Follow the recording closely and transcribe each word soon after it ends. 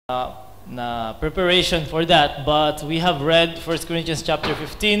na preparation for that, but we have read 1 Corinthians chapter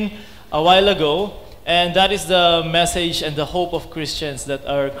 15 a while ago, and that is the message and the hope of Christians, that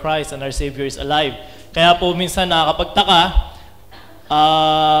our Christ and our Savior is alive. Kaya po minsan nakakapagtaka,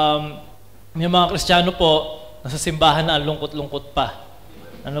 may mga Kristiyano po nasa simbahan na lungkot-lungkot pa.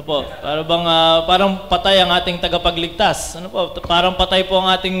 Ano po? Parang patay ang ating tagapagligtas. Ano po? Parang patay po ang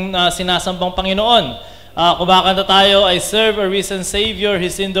ating sinasambang Panginoon. Kumakanta tayo, I serve a risen Savior,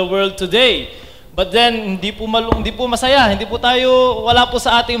 He's in the world today. But then, hindi po masaya. Hindi po tayo, wala po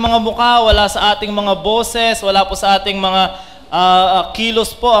sa ating mga mukha, wala sa ating mga boses, wala po sa ating mga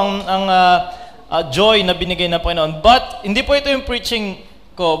kilos po ang joy na binigay ng Panginoon. But, hindi po ito yung preaching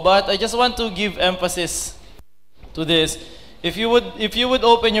ko, but I just want to give emphasis to this. If you would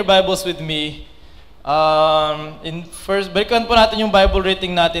open your Bibles with me, balikan po natin yung Bible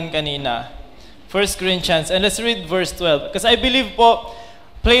reading natin kanina. 1 Corinthians, and let's read verse 12. Because I believe po,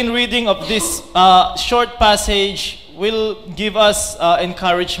 plain reading of this short passage will give us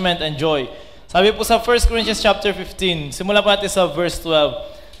encouragement and joy. Sabi po sa 1 Corinthians chapter 15, simula po natin sa verse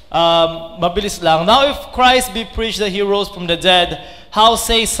 12. Mabilis lang. Now if Christ be preached that He rose from the dead, how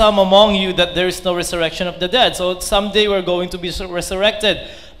say some among you that there is no resurrection of the dead? So someday we're going to be resurrected.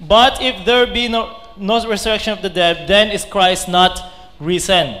 But if there be no resurrection of the dead, then is Christ not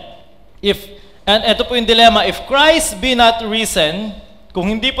risen? And ito po yung dilemma, if Christ be not risen, kung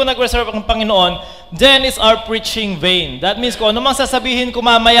hindi po nag-resurrect ang Panginoon, then is our preaching vain. That means kung ano mang sasabihin ko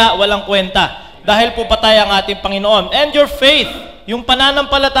mamaya, walang kwenta. Dahil po patay ang ating Panginoon. And your faith, yung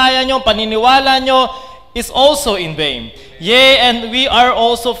pananampalataya nyo, paniniwala nyo, is also in vain. Yea, and we are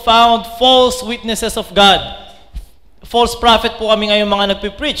also found false witnesses of God. False prophet po kami ngayon mga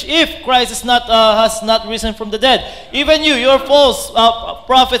nagpipreach. If Christ has not risen from the dead, even you're false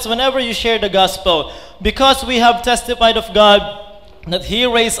prophets whenever you share the gospel, because we have testified of God that He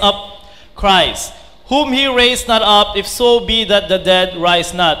raised up Christ, whom He raised not up, if so be that the dead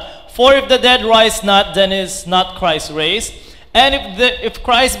rise not. For if the dead rise not, then is not Christ raised. And if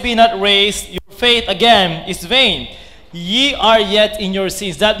Christ be not raised, your faith again is vain. Ye are yet in your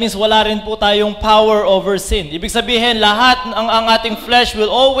sins. That means wala rin po tayong power over sin. Ibig sabihin, lahat ang ating flesh will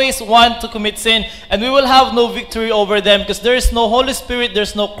always want to commit sin, and we will have no victory over them because there is no Holy Spirit,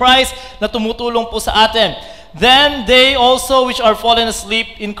 there's no Christ na tumutulong po sa atin. Then they also which are fallen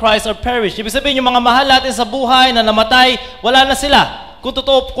asleep in Christ are perished. Ibig sabihin, yung mga mahal natin sa buhay na namatay, wala na sila.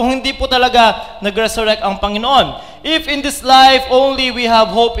 Kung hindi po talaga nag-resurrect ang Panginoon. If in this life only we have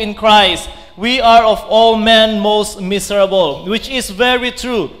hope in Christ, we are of all men most miserable, which is very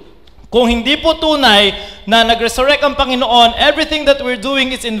true. Kung hindi po tunay na nag-resurrect ang Panginoon, everything that we're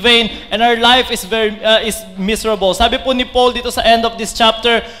doing is in vain and our life is miserable. Sabi po ni Paul dito sa end of this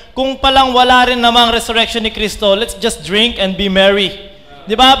chapter, kung palang wala rin namang resurrection ni Kristo, let's just drink and be merry.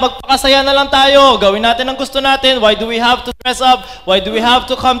 Di ba? Magpakasaya na lang tayo. Gawin natin ang gusto natin. Why do we have to dress up? Why do we have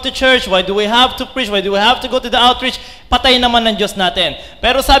to come to church? Why do we have to preach? Why do we have to go to the outreach? Patay naman ng Diyos natin.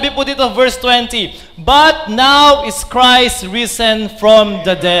 Pero sabi po dito, verse 20, but now is Christ risen from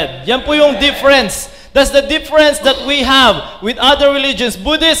the dead. Yan po yung difference. That's the difference that we have with other religions.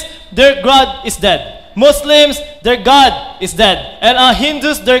 Buddhists, their God is dead. Muslims, their God is dead. And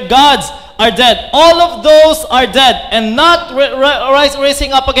Hindus, their gods are dead. All of those are dead and not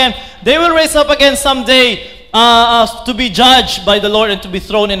raising up again. They will raise up again someday to be judged by the Lord and to be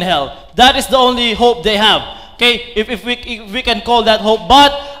thrown in hell. That is the only hope they have. Okay, if we can call that hope.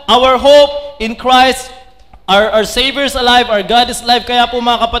 But our hope in Christ, our Savior is alive, our God is alive. Kaya po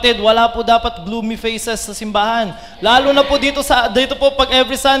mga kapatid, wala po dapat gloomy faces sa simbahan. Lalo na po dito po pag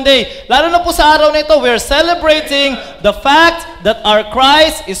every Sunday. Lalo na po sa araw na ito, we're celebrating the fact that our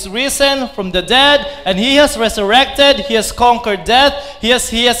Christ is risen from the dead and He has resurrected, He has conquered death, He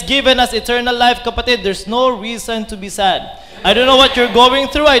has given us eternal life. Kapatid, there's no reason to be sad. I don't know what you're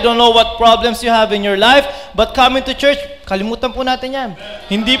going through. I don't know what problems you have in your life. But coming to church, kalimutan po natin yan.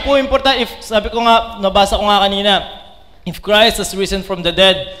 Hindi po important. Sabi ko nga, nabasa ko nga kanina, if Christ has risen from the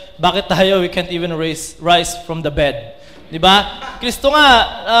dead, bakit tayo we can't even rise from the bed? Diba? Kristo nga,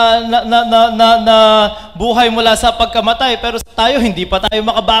 buhay mula sa pagkamatay, pero tayo, hindi pa tayo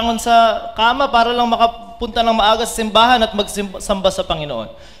makabangon sa kama para lang makapunta ng maaga sa simbahan at magsamba sa Panginoon.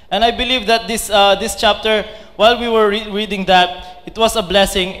 And I believe that this chapter, while we were reading that, it was a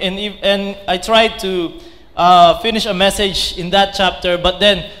blessing, and I tried to finish a message in that chapter, but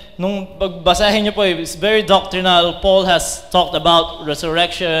then, nung pagbasahin niyo po, it's very doctrinal. Paul has talked about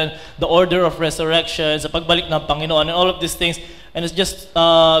resurrection, the order of resurrection, sa pagbalik ng Panginoon, and all of these things, and it's just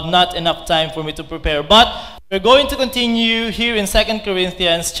not enough time for me to prepare. But we're going to continue here in 2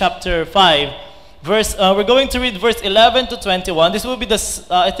 Corinthians chapter 5, We're going to read verse 11 to 21. This will be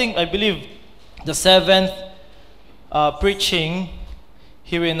I believe, the seventh preaching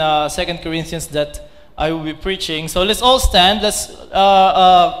here in 2 Corinthians that I will be preaching. So let's all stand. Let's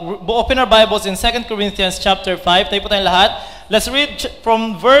open our Bibles in 2 Corinthians chapter 5. Tayo po tayong lahat. Let's read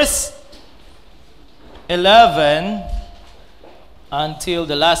from verse 11 until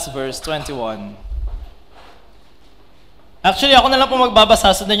the last verse, 21. Actually, ako na lang po magbabasa.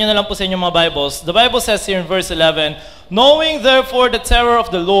 Sundan nyo na lang po sa inyong mga Bibles. The Bible says here in verse 11, "Knowing therefore the terror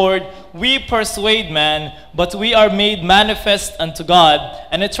of the Lord, we persuade man, but we are made manifest unto God,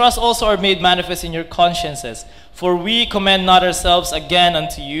 and I trust also are made manifest in your consciences. For we commend not ourselves again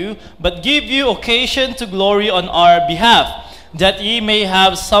unto you, but give you occasion to glory on our behalf, that ye may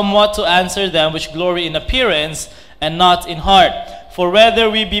have somewhat to answer them which glory in appearance, and not in heart. For whether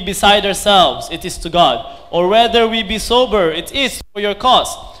we be beside ourselves, it is to God, or whether we be sober, it is for your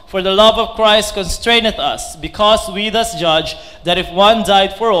cause. For the love of Christ constraineth us, because we thus judge that if one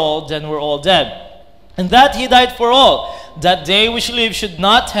died for all, then we're all dead. And that he died for all, that they which live should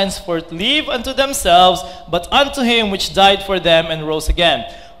not henceforth live unto themselves, but unto him which died for them and rose again.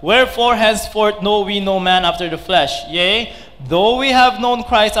 Wherefore henceforth know we no man after the flesh. Yea, though we have known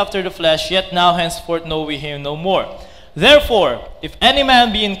Christ after the flesh, yet now henceforth know we him no more. Therefore, if any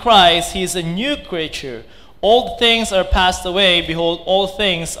man be in Christ, he is a new creature. Old things are passed away, behold, all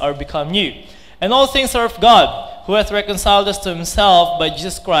things are become new. And all things are of God, who hath reconciled us to himself by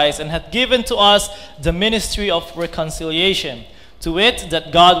Jesus Christ, and hath given to us the ministry of reconciliation. To wit,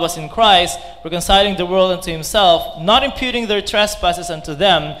 that God was in Christ, reconciling the world unto himself, not imputing their trespasses unto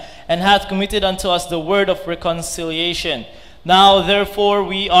them, and hath committed unto us the word of reconciliation. Now therefore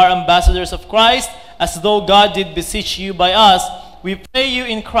we are ambassadors of Christ, as though God did beseech you by us. We pray you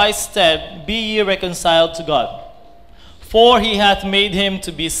in Christ's stead, be ye reconciled to God. For he hath made him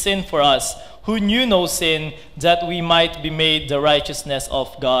to be sin for us, who knew no sin, that we might be made the righteousness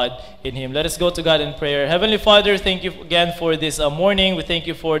of God in him." Let us go to God in prayer. Heavenly Father, thank you again for this morning. We thank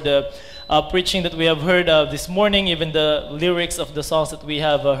you for the preaching that we have heard this morning, even the lyrics of the songs that we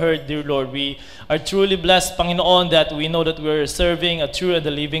have heard, dear Lord. We are truly blessed, Panginoon, that we know that we are serving a true and the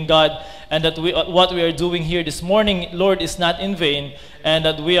living God, and that what we are doing here this morning, Lord, is not in vain, and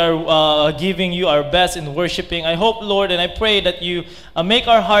that we are giving you our best in worshiping. I hope, Lord, and I pray that you make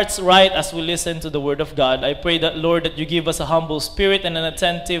our hearts right as we listen to the Word of God. I pray that, Lord, that you give us a humble spirit and an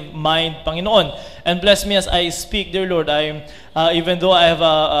attentive mind, Panginoon, and bless me as I speak, dear Lord. Even though I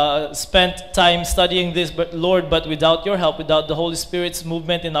have spent time studying this, but Lord, but without your help, without the Holy Spirit's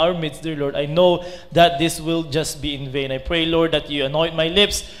movement in our midst, dear Lord, I know that this will just be in vain. I pray, Lord, that you anoint my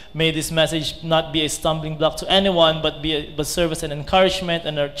lips. May this message not be a stumbling block to anyone, but serve as an encouragement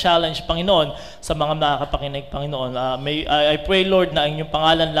and a challenge, Panginoon, sa mga nakakapakinig, Panginoon. I pray, Lord, na ang inyong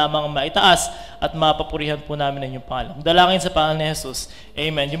pangalan lamang maitaas at mapapurihan po namin ang inyong pangalan. Dalangin sa pangalan ni Jesus.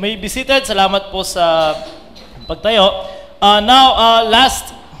 Amen. You may be seated. Salamat po sa pagtayo.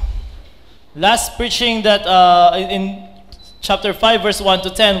 Last preaching that in chapter 5, verse 1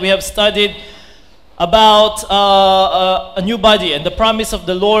 to 10, we have studied about a new body and the promise of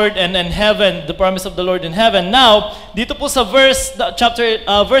the Lord and heaven, the promise of the Lord in heaven. Now, dito po sa verse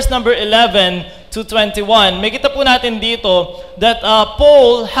number 11 to 21, may kita po natin dito that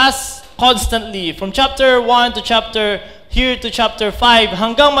Paul has constantly, from chapter 1 to chapter 5,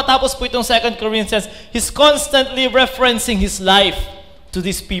 hanggang matapos po itong 2 Corinthians, he's constantly referencing his life to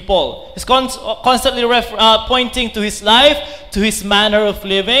these people. He's constantly pointing to his life, to his manner of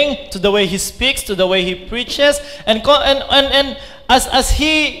living, to the way he speaks, to the way he preaches, and as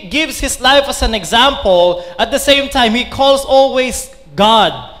he gives his life as an example, at the same time, he calls always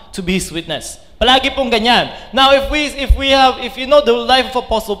God to be his witness. Palagi pong ganyan. Now, if you know the life of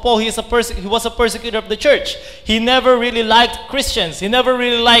Apostle Paul, he was a persecutor of the church. He never really liked Christians. He never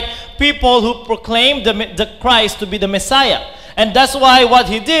really liked people who proclaimed the Christ to be the Messiah. And that's why what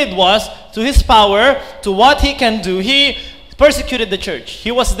he did was, to his power, to what he can do, he persecuted the church.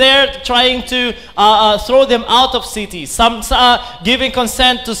 He was there trying to throw them out of cities, giving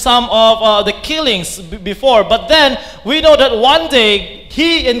consent to some of the killings before. But then, we know that one day,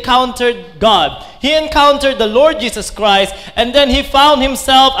 he encountered God. He encountered the Lord Jesus Christ, and then he found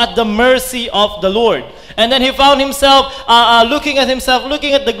himself at the mercy of the Lord. And then he found himself looking at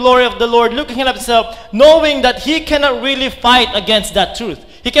the glory of the Lord, looking at himself, knowing that he cannot really fight against that truth.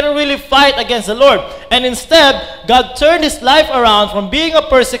 He cannot really fight against the Lord. And instead, God turned his life around from being a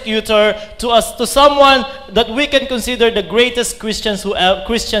persecutor to someone that we can consider the greatest Christian who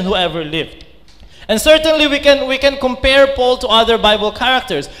ever lived. And certainly we can compare Paul to other Bible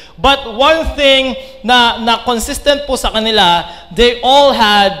characters. But one thing na consistent po sa kanila, they all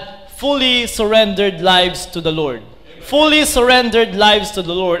had fully surrendered lives to the Lord. Fully surrendered lives to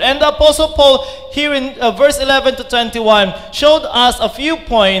the Lord. And the Apostle Paul here in verse 11 to 21 showed us a few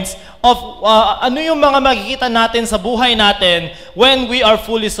points of ano yung mga makikita natin sa buhay natin when we are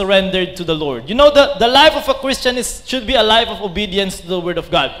fully surrendered to the Lord. You know, the life of a Christian should be a life of obedience to the Word of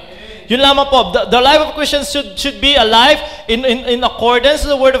God. Yun lamang po, the life of Christians should be a life in accordance to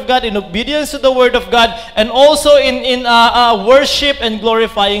the Word of God, in obedience to the Word of God, and also in worship and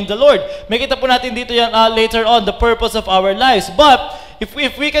glorifying the Lord. May kita po natin dito yan later on, the purpose of our lives. But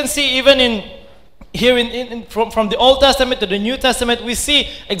if we can see even from the Old Testament to the New Testament, we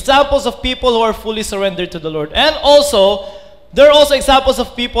see examples of people who are fully surrendered to the Lord. And also, there are also examples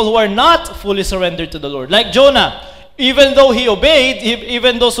of people who are not fully surrendered to the Lord. Like Jonah. Even though he obeyed,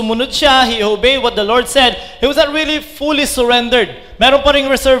 even though sumunod siya, he obeyed what the Lord said, he was not really fully surrendered. Meron pa ring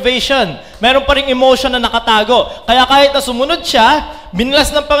reservation. Meron pa ring emotion na nakatago. Kaya kahit na sumunod siya, binlas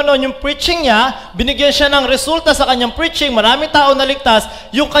ng Panginoon yung preaching niya, binigyan siya ng resulta sa kanyang preaching, maraming tao naligtas,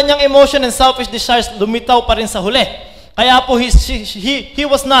 yung kanyang emotion and selfish desires lumitaw pa rin sa huli. Kaya po he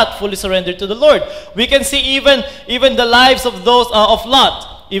was not fully surrendered to the Lord. We can see even the lives of those of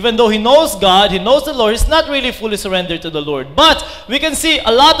Lot. Even though he knows God, he knows the Lord, he's not really fully surrendered to the Lord. But we can see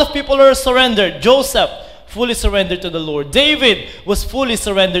a lot of people are surrendered. Joseph, fully surrendered to the Lord. David was fully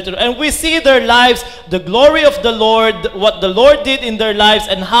surrendered to the Lord. And we see their lives, the glory of the Lord, what the Lord did in their lives,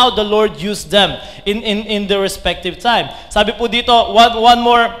 and how the Lord used them in their respective time. Sabi po dito, one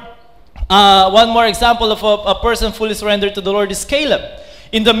more example of a person fully surrendered to the Lord is Caleb.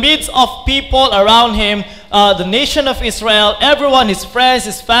 In the midst of people around him, the nation of Israel, everyone, his friends,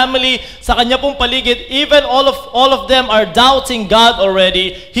 his family, sa kanya pong paligid, even all of them are doubting God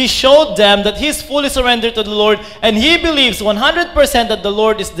already. He showed them that he's fully surrendered to the Lord, and he believes 100% that the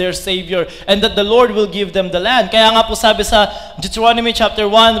Lord is their Savior, and that the Lord will give them the land. Kaya nga po sabi sa Deuteronomy chapter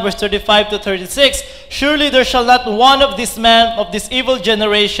 1, verse 35 to 36, surely there shall not one of this man, of this evil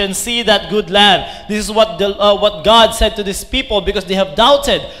generation, see that good land. This is what God said to these people, because they have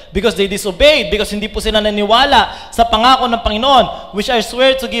doubted, because they disobeyed, because hindi po sila naniwala sa pangako ng Panginoon, which I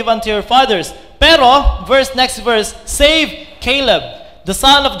swear to give unto your fathers. Pero, next verse, save Caleb, the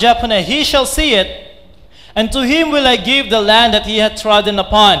son of Jephunneh, he shall see it, and to him will I give the land that he hath trodden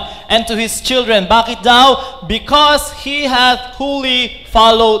upon, and to his children. Bakit daw? Because he hath wholly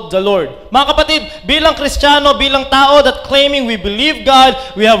followed the Lord. Mga kapatid, bilang Kristiyano, bilang tao that claiming we believe God,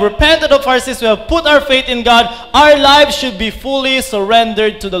 we have repented of our sins, we have put our faith in God, our lives should be fully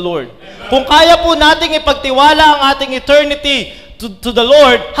surrendered to the Lord. Kung kaya po nating ipagtiwala ang ating eternity to the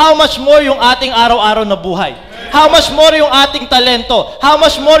Lord, how much more yung ating araw-araw na buhay? How much more yung ating talento? How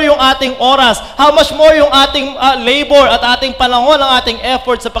much more yung ating oras? How much more yung ating labor at ating panahon, ang ating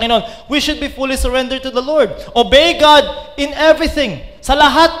effort sa Panginoon? We should be fully surrendered to the Lord. Obey God in everything. Sa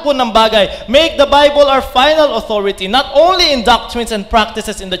lahat po ng bagay. Make the Bible our final authority, not only in doctrines and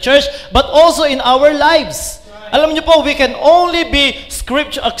practices in the church, but also in our lives. Alam niyo po, we can only be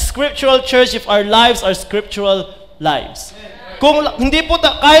a scriptural church if our lives are scriptural lives. Kung hindi po,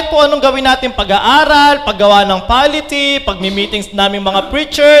 kahit po anong gawin natin, pag-aaral, paggawa ng polity, pag-meetings namin mga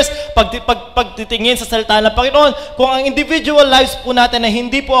preachers, pagtitingin sa salita ng Panginoon, kung ang individual lives po natin na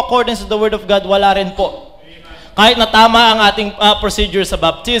hindi po according to the Word of God, wala rin po. Kahit na tama ang ating procedure sa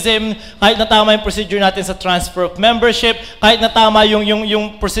baptism, kahit na tama yung procedure natin sa transfer of membership, kahit na tama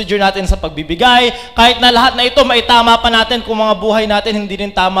yung procedure natin sa pagbibigay, kahit na lahat na ito maitama pa natin kung mga buhay natin hindi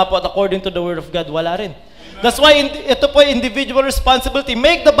rin tama po at according to the Word of God, wala rin. That's why ito po individual responsibility.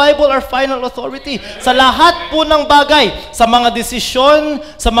 Make the Bible our final authority. Sa lahat po ng bagay, sa mga desisyon,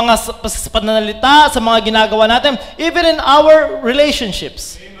 sa mga pananalita, sa mga ginagawa natin, even in our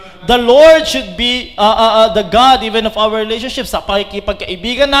relationships. The Lord should be the God even of our relationships. Sa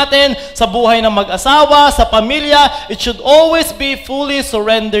pakikipagkaibigan natin, sa buhay ng mag-asawa, sa pamilya, it should always be fully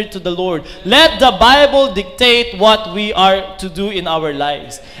surrendered to the Lord. Let the Bible dictate what we are to do in our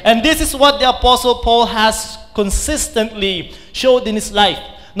lives. And this is what the Apostle Paul has consistently showed in his life.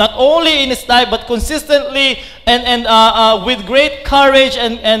 Not only in his life, but consistently and with great courage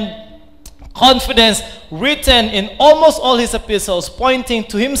and confidence written in almost all his epistles, pointing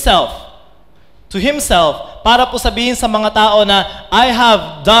to himself, para po sabihin sa mga tao na, I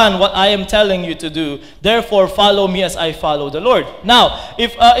have done what I am telling you to do, therefore follow me as I follow the Lord. Now,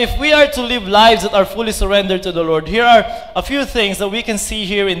 if we are to live lives that are fully surrendered to the Lord, here are a few things that we can see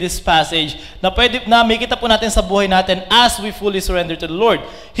here in this passage na may kita po natin sa buhay natin as we fully surrender to the Lord.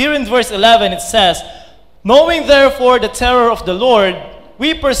 Here in verse 11 it says, knowing therefore the terror of the Lord,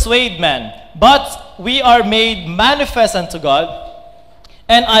 we persuade men, but we are made manifest unto God,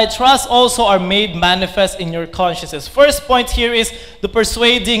 and I trust also are made manifest in your consciences. First point here is the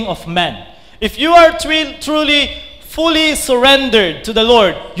persuading of men. If you are truly fully surrendered to the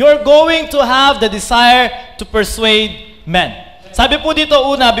Lord, you're going to have the desire to persuade men. Sabi po dito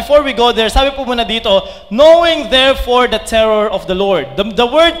una, before we go there, sabi po muna dito, knowing therefore the terror of the Lord. The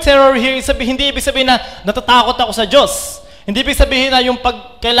word terror here, hindi ibig sabihin na natatakot ako sa Diyos. Hindi ibig sabihin na yung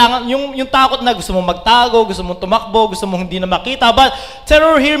takot na gusto mong magtago, gusto mong tumakbo, gusto mong hindi na makita. But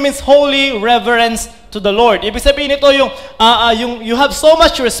terror here means holy reverence to the Lord. Ibig sabihin nito yung you have so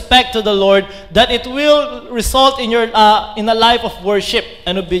much respect to the Lord that it will result in your in a life of worship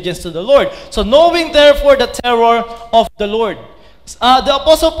and obedience to the Lord. So knowing therefore the terror of the Lord. The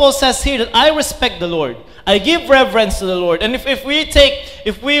Apostle Paul says here that I respect the Lord. I give reverence to the Lord. And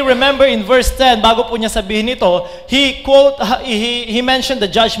if we remember in verse 10, bago po niya sabihin ito, he mentioned the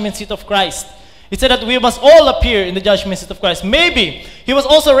judgment seat of Christ. He said that we must all appear in the judgment seat of Christ. Maybe he was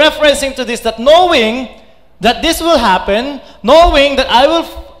also referencing to this, that knowing that this will happen, knowing that I will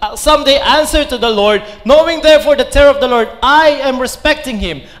someday answer to the Lord, knowing therefore the terror of the Lord, I am respecting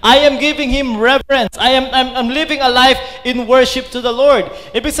Him. I am giving Him reverence. I'm living a life in worship to the Lord.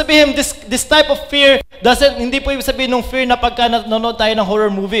 Ibig sabihin, this type of fear hindi po ibig sabihin ng fear na pagka nanonood tayo ng horror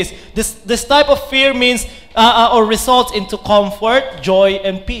movies. This type of fear means or results into comfort, joy,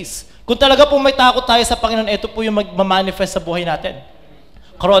 and peace. Kung talaga po may takot tayo sa Panginoon, ito po yung magmamanifest sa buhay natin.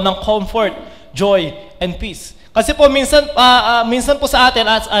 Karoon ng comfort, joy, and peace. Kasi po minsan po sa atin,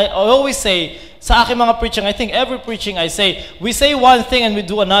 as I always say, sa aking mga preaching, I think every preaching I say, we say one thing and we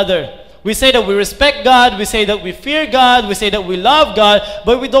do another. We say that we respect God, we say that we fear God, we say that we love God,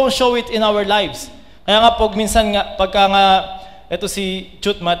 but we don't show it in our lives. Kaya nga po, minsan nga, pagka nga, ito si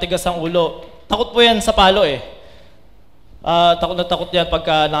Chut, matigas ang ulo, takot po yan sa palo eh. Takot na takot yan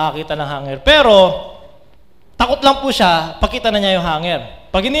pagka nakakita ng hanger. Pero, takot lang po siya, pakita na niya yung hanger.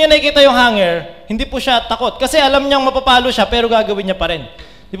 Pag hindi niya nakikita yung hanger, hindi po siya takot. Kasi alam niyang mapapalo siya, pero gagawin niya pa rin.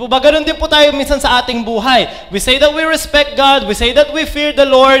 Di po ba? Ganun din po tayo minsan sa ating buhay. We say that we respect God, we say that we fear the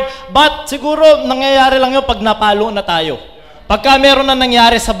Lord, but siguro nangyayari lang yun pag napalo na tayo. Pagka meron na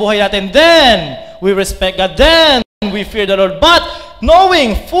nangyari sa buhay natin, then we respect God, then we fear the Lord. But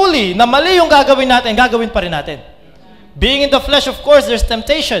knowing fully na mali yung gagawin natin, gagawin pa rin natin. Being in the flesh, of course, there's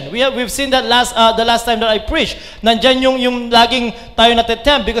temptation. We've seen that the last time that I preached. Nandyan yung laging tayo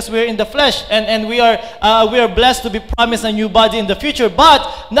natitempt because we're in the flesh and we are blessed to be promised a new body in the future. But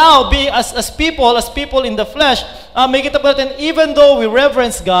now, being as people in the flesh, may kita po natin, even though we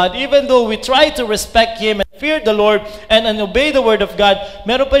reverence God, even though we try to respect Him and fear the Lord and obey the Word of God,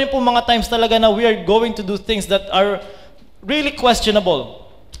 meron pa rin po mga times talaga na we are going to do things that are really questionable.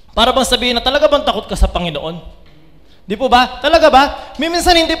 Para bang sabihin na talaga bang takot ka sa Panginoon? Di po ba? Talaga ba?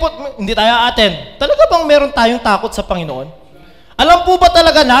 Minsan hindi tayo attend. Talaga bang meron tayong takot sa Panginoon? Alam po ba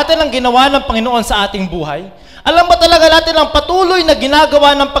talaga natin ang ginawa ng Panginoon sa ating buhay? Alam ba talaga natin ang patuloy na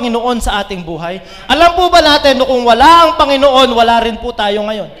ginagawa ng Panginoon sa ating buhay? Alam po ba natin na kung wala ang Panginoon, wala rin po tayo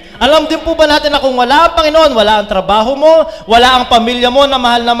ngayon? Alam din po ba natin na kung wala ang Panginoon, wala ang trabaho mo, wala ang pamilya mo na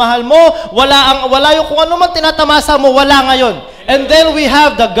mahal mo, wala yung kung ano man tinatamasa mo, wala ngayon. And then we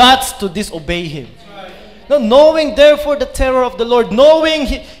have the guts to disobey Him. No, knowing therefore the terror of the Lord, knowing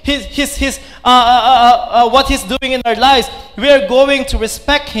what He's doing in our lives, we are going to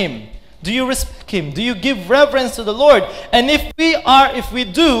respect Him. Do you respect Him? Do you give reverence to the Lord? And if we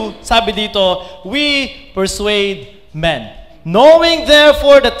do, sabi dito, we persuade men. Knowing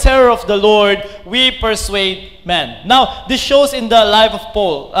therefore the terror of the Lord, we persuade men. Now, this shows in the life of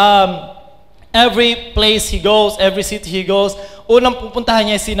Paul. Every place he goes, every city he goes, unang pupuntahan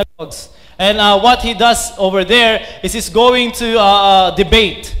niya yung synagogues. And what he does over there is he's going to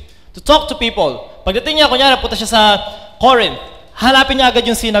debate, to talk to people. Pagdating niya, kunyari, punta siya sa Corinth, hanapin niya agad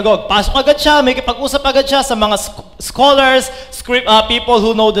yung synagogue. Pasok agad siya, may kipag-usap agad siya sa mga scholars, people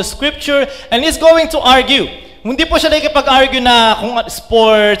who know the scripture, and he's going to argue. Hindi po siya nakikipag-argue na kung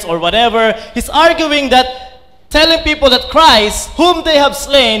sports or whatever. He's arguing that, telling people that Christ, whom they have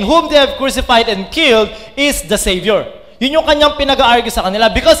slain, whom they have crucified and killed, is the Savior. Yun yung kanyang pinag-argue sa kanila.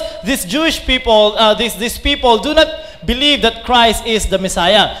 Because these Jewish people, these people do not believe that Christ is the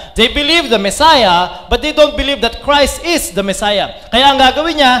Messiah. They believe the Messiah, but they don't believe that Christ is the Messiah. Kaya ang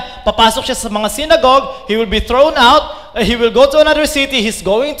gagawin niya, papasok siya sa mga synagogue, he will be thrown out, he will go to another city, he's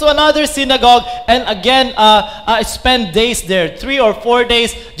going to another synagogue, and again, spend days there, 3 or 4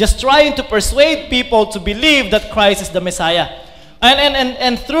 days, just trying to persuade people to believe that Christ is the Messiah.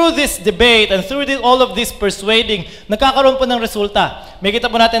 And through this debate and through all of this persuading, nagkakaroon po ng resulta. May kita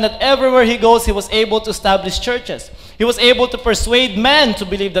po natin that everywhere he goes, he was able to establish churches. He was able to persuade men to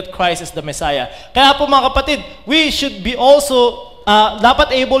believe that Christ is the Messiah. Kaya po mga kapatid, we should be also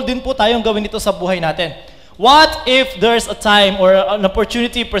dapat able din po tayong gawin ito sa buhay natin. What if there's a time or an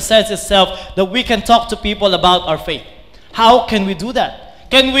opportunity presents itself that we can talk to people about our faith? How can we do that?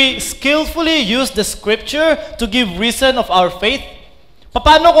 Can we skillfully use the scripture to give reason of our faith?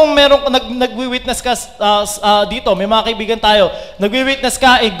 Paano kung merong nagwi-witness ka dito, may mga kaibigan tayo, nagwi-witness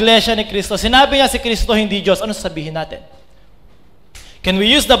ka, Iglesia ni Cristo, sinabi niya si Cristo hindi Diyos, ano sasabihin natin? Can we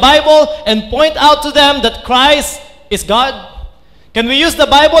use the Bible and point out to them that Christ is God? Can we use the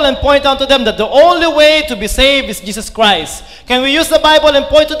Bible and point out to them that the only way to be saved is Jesus Christ? Can we use the Bible and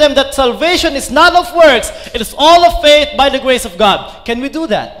point to them that salvation is not of works, it is all of faith by the grace of God? Can we do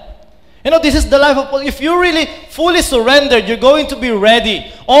that? You know, this is the life of Paul. If you really fully surrendered, you're going to be ready.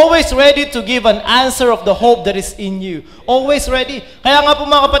 Always ready to give an answer of the hope that is in you. Always ready. Kaya nga po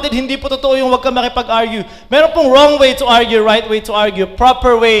mga kapatid, hindi po totoo yung huwag ka makipag-argue. Meron pong wrong way to argue, right way to argue,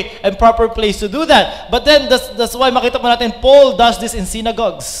 proper way and proper place to do that. But then, that's why makita po natin, Paul does this in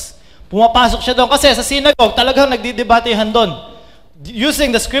synagogues. Pumapasok siya doon kasi sa synagogue, talagang nagdidebatehan doon. Using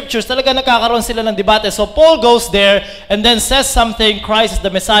the scriptures, talaga nakakaroon sila ng debate. So Paul goes there and then says something, Christ is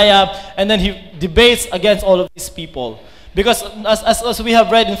the Messiah, and then he debates against all of these people. Because as we have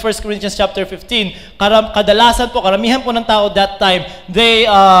read in 1 Corinthians chapter 15, karamihan po ng tao that time, they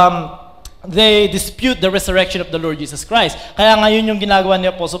dispute the resurrection of the Lord Jesus Christ. Kaya ngayon yung ginagawa ni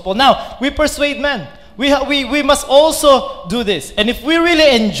Apostle Paul. Now, we persuade men. We must also do this. And if we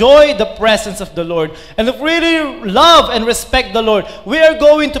really enjoy the presence of the Lord, and if we really love and respect the Lord, we are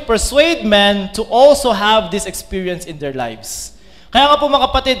going to persuade men to also have this experience in their lives. Kaya nga po mga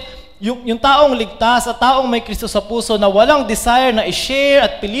kapatid, yung taong ligtas at taong may Kristo sa puso na walang desire na i-share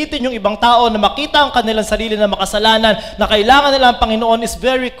at pilitin yung ibang tao na makita ang kanilang sarili na makasalanan, na kailangan nila ang Panginoon, is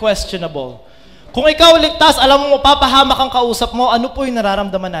very questionable. Kung ikaw ligtas, alam mo mapapahamak ang kausap mo, ano po yung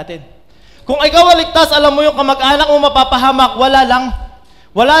nararamdaman natin? Kung ikaw ligtas, alam mo yung kamag-anak mo mapapahamak, wala lang.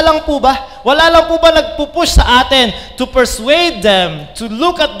 Wala lang po ba? Wala lang po ba nagpupush sa atin to persuade them to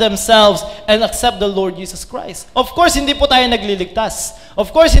look at themselves and accept the Lord Jesus Christ? Of course, hindi po tayo nagliligtas.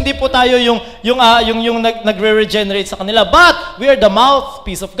 Of course, hindi po tayo yung nagre-regenerate sa kanila. But we are the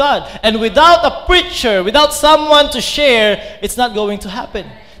mouthpiece of God. And without a preacher, without someone to share, it's not going to happen.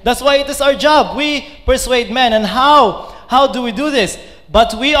 That's why it is our job. We persuade men. And how do we do this?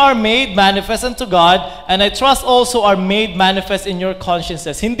 But we are made manifest unto God, and I trust also are made manifest in your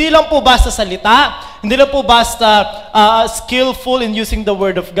consciences. Hindi lang po basta salita, hindi lang po basta skillful in using the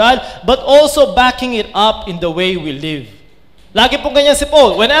Word of God, but also backing it up in the way we live. Lagi po ganyan si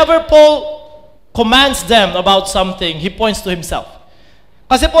Paul. Whenever Paul commands them about something, he points to himself.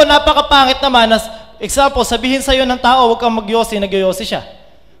 Kasi po, napakapangit naman, example, sabihin sa'yo ng tao, huwag kang magyosi, nagyoyosi siya.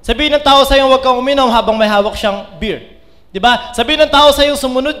 Sabihin ng tao sa'yo, huwag kang uminom habang may hawak siyang beer. Diba? Sabihin ng tao sa'yo,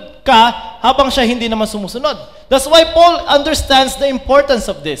 sumunod ka habang siya hindi naman sumusunod. That's why Paul understands the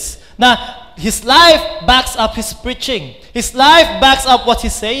importance of this. Na his life backs up his preaching. His life backs up what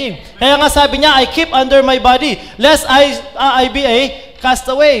he's saying. Kaya nga sabi niya, I keep under my body, lest I be a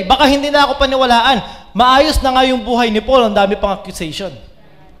castaway. Baka hindi na ako paniwalaan. Maayos na nga yung buhay ni Paul, ang dami pang accusation.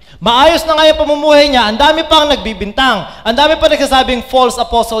 Maayos na nga yung pamumuhay niya, ang dami pang nagbibintang. Ang dami pa nagsasabing false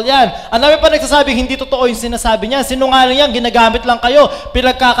apostle yan. Ang dami pa nagsasabing hindi totoo yung sinasabi niya. Sinungaling yan, ginagamit lang kayo,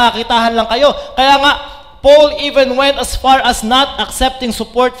 pinagkakakitahan lang kayo. Kaya nga, Paul even went as far as not accepting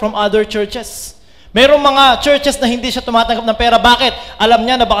support from other churches. Merong mga churches na hindi siya tumatanggap ng pera. Bakit? Alam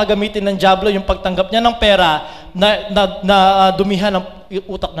niya na baka gamitin ng dyablo yung pagtanggap niya ng pera na dumihan ng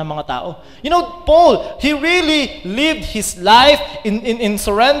utak ng mga tao. You know, Paul, he really lived his life in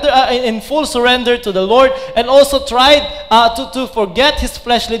surrender, in full surrender to the Lord, and also tried to forget his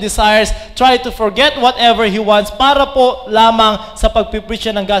fleshly desires, tried to forget whatever he wants para po lamang sa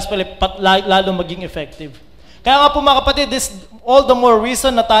pagpipreach ng gospel lalo maging effective. Kaya nga po mga kapatid, this all the more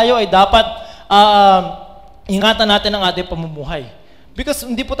reason na tayo ay dapat ingatan natin ang ating pamumuhay. Because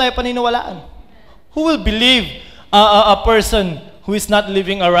hindi po tayo paniniwalaan. Who will believe a person who is not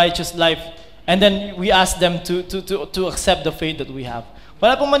living a righteous life, and then we ask them to accept the faith that we have?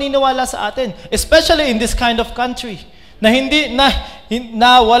 Wala pong maniniwala sa atin, especially in this kind of country, na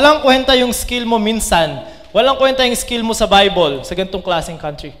walang kwenta yung skill mo minsan, walang kwenta yung skill mo sa Bible, sa ganitong klaseng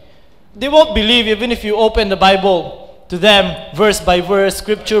country. They won't believe even if you open the Bible to them, verse by verse,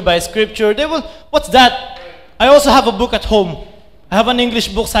 scripture by scripture. They will, what's that? I also have a book at home. I have an English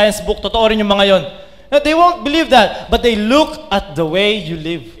book, science book. Totoo rin yung mga yon. They won't believe that, but they look at the way you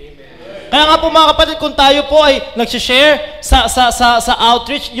live. Amen. Kaya nga po mga kapatid, kung tayo po ay nagsishare sa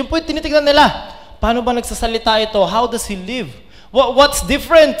outreach, yun po yung tinitignan nila. Paano ba nagsasalita ito? How does he live? What's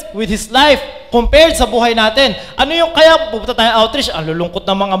different with his life compared sa buhay natin? Ano yung kaya pupunta tayo outreach? Ang lulungkot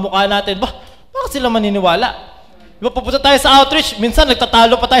ng mga mukha natin. Bakit sila maniniwala? Di ba, pupunta tayo sa outreach, minsan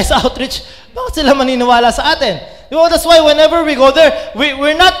nagtatalo pa tayo sa outreach. Bakit sila maniniwala sa atin? Di ba, that's why whenever we go there,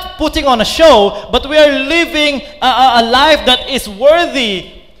 we're not putting on a show, but we are living a life that is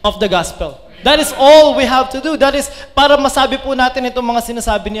worthy of the gospel. That is all we have to do. That is para masabi po natin itong mga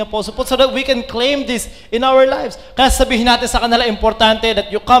sinasabi ni Apostle Paul so that we can claim this in our lives. Kaya sabihin natin sa kanila, importante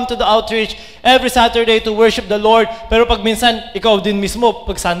that you come to the outreach every Saturday to worship the Lord. Pero pag minsan, ikaw din mismo,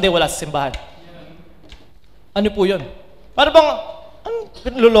 pag Sunday, wala sa simbahan. Ano po yun? Para bang,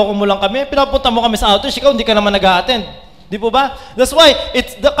 luloko mo lang kami? Pinapunta mo kami sa outreach, ikaw hindi ka naman nag-a-attend. Di po ba? That's why,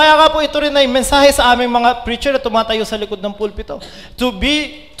 kaya nga po ito rin ay mensahe sa aming mga preacher na tumatayo sa likod ng pulpito. To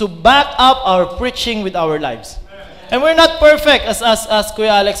back up our preaching with our lives. And we're not perfect, as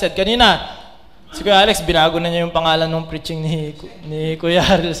Kuya Alex said kanina. Si Kuya Alex, binago na niya yung pangalan ng preaching ni Kuya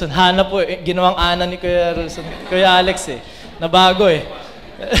Harrelson. Hana po, ginawang Ana ni Kuya Harrelson. Kuya Alex nabago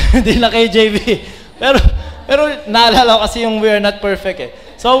Hindi na kay JV. Pero naalala ko kasi yung we are not perfect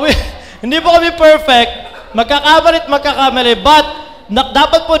So hindi po kami perfect. Magkakamali, but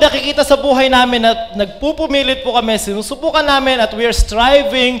dapat po nakikita sa buhay namin at nagpupumilit po kami, sinusubukan namin at we are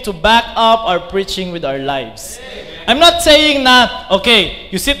striving to back up our preaching with our lives. I'm not saying na, okay,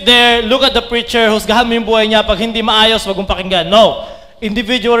 you sit there, look at the preacher, husgahan mo yung buhay niya, pag hindi maayos, wag mong pakinggan. No.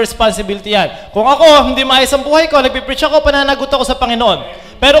 Individual responsibility yan. Kung ako, hindi maayos ang buhay ko, nagpipreach ako, pananagot ako sa Panginoon.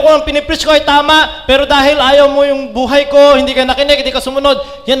 Pero kung ang pinipreach ko ay tama, pero dahil ayaw mo yung buhay ko, hindi ka nakinig, hindi ka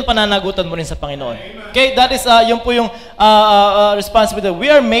sumunod, yan pananagutan mo rin sa Panginoon. Okay, that is, yun po yung responsibility.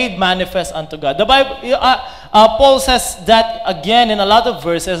 We are made manifest unto God. The Bible, Paul says that again in a lot of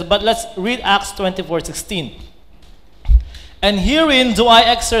verses, but let's read Acts 24:16. And herein do I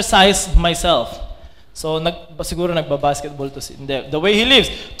exercise myself. So, siguro nagbabasketball to si, hindi. The way he lives.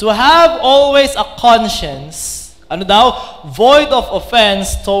 To have always a conscience, ano daw? Void of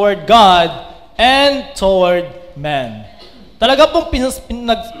offense toward God and toward man. Talaga pong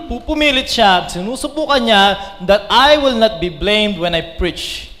nagpupumilit siya, sinusubukan niya that I will not be blamed when I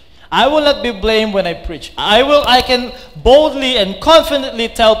preach. I will not be blamed when I preach. I can boldly and confidently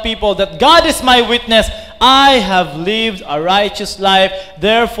tell people that God is my witness. I have lived a righteous life.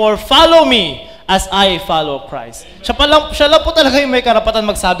 Therefore, follow me as I follow Christ. Siya lang po talaga yung may karapatan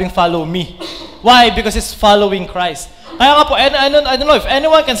magsabing follow me. Why? Because he's following Christ. Kaya nga po, I don't know if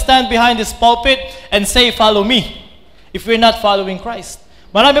anyone can stand behind this pulpit and say, follow me, if we're not following Christ.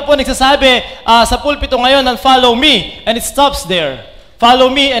 Marami po nagsasabi sa pulpito ngayon ng follow me, and it stops there.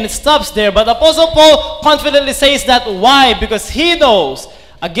 Follow me, and it stops there. But Apostle Paul confidently says that. Why? Because he knows,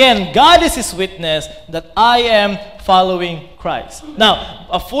 again, God is his witness that I am following Christ. Now,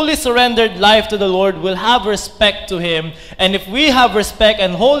 a fully surrendered life to the Lord will have respect to Him. And if we have respect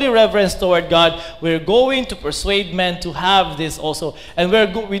and holy reverence toward God, we're going to persuade men to have this also. And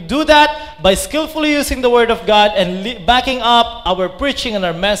we do that by skillfully using the Word of God and backing up our preaching and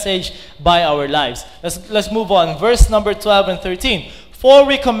our message by our lives. Let's move on. Verse number 12 and 13. For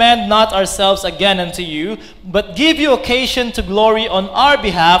we commend not ourselves again unto you, but give you occasion to glory on our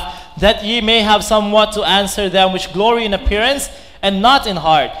behalf, that ye may have somewhat to answer them which glory in appearance, and not in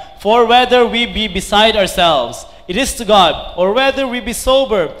heart. For whether we be beside ourselves, it is to God, or whether we be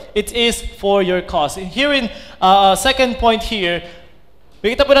sober, it is for your cause. Here in second point here,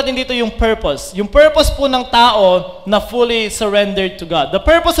 makita po natin dito yung purpose. Yung purpose po ng tao na fully surrendered to God. The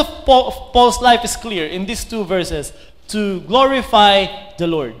purpose of Paul's life is clear in these two verses. To glorify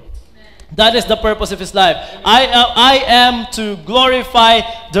the Lord. That is the purpose of his life. I am to glorify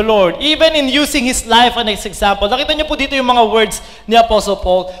the Lord. Even in using his life as an example. Nakita niyo po dito yung mga words ni Apostle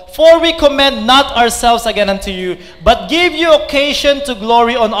Paul. For we commend not ourselves again unto you, but give you occasion to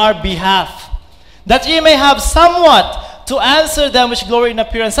glory on our behalf, that ye may have somewhat to answer them which glory in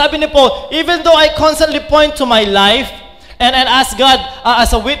appearance. Sabi ni Paul, even though I constantly point to my life, and ask God as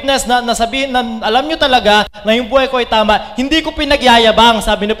a witness na sabihin na alam nyo talaga na yung buhay ko ay tama, hindi ko pinagyayabang,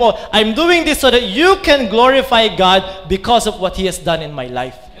 sabi ni Paul. I'm doing this so that you can glorify God because of what He has done in my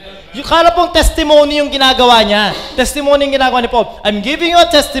life. Yung kala pong testimony yung ginagawa niya. Testimony yung ginagawa ni Paul. I'm giving you a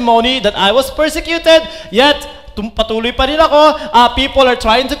testimony that I was persecuted, yet patuloy pa rin ako. People are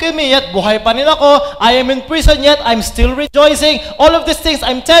trying to kill me, yet buhay pa rin ako. I am in prison, yet I'm still rejoicing. All of these things,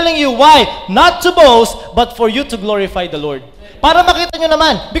 I'm telling you why. Not to boast, but for you to glorify the Lord. Para makita nyo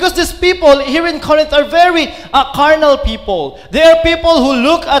naman. Because these people here in Corinth are very carnal people. They are people who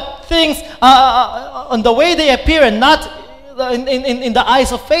look at things on the way they appear and not in the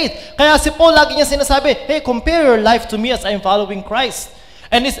eyes of faith. Kaya si Paul lagi niya sinasabi, hey, compare your life to me as I'm following Christ.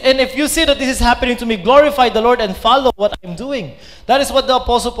 And if you see that this is happening to me, glorify the Lord and follow what I'm doing. That is what the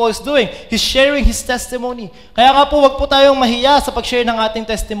Apostle Paul is doing. He's sharing his testimony. Kaya nga po, wag po tayong mahiya sa pag-share ng ating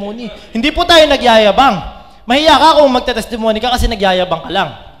testimony. Hindi po tayo nagyayabang. Mahiya ka kung magte-testimony ka kasi nagyayabang ka lang.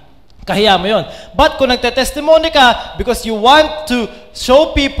 Kahiya mo yun. But kung nagte-testimony ka because you want to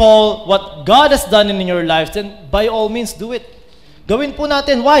show people what God has done in your lives, then by all means, do it. Gawin po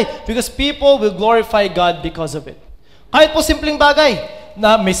natin. Why? Because people will glorify God because of it. Kahit po simpleng bagay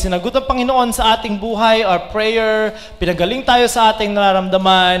na may sinagot ang Panginoon sa ating buhay, our prayer, pinagaling tayo sa ating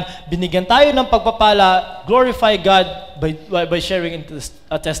nararamdaman, binigyan tayo ng pagpapala, glorify God by sharing into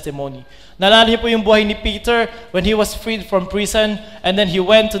a testimony. Naalala niyo po yung buhay ni Peter when he was freed from prison and then he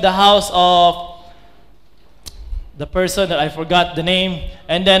went to the house of the person that I forgot the name,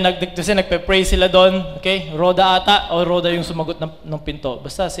 and then kasi nagpe-pray sila doon, okay? Rhoda ata, o Rhoda yung sumagot ng pinto.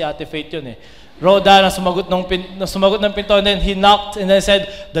 Basta si Ate Faith yun eh. Rhoda na sumagot ng pinto, and then he knocked and then said,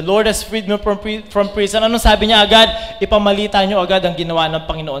 "The Lord has freed me from prison." Anong sabi niya agad? Ipamalita niyo agad ang ginawa ng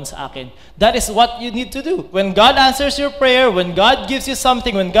Panginoon sa akin. That is what you need to do. When God answers your prayer, when God gives you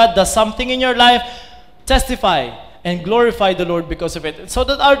something, when God does something in your life, testify and glorify the Lord because of it, so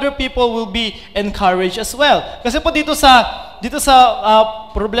that other people will be encouraged as well. Kasi po dito sa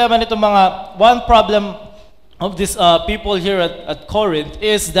problema nito one problem of these people here at Corinth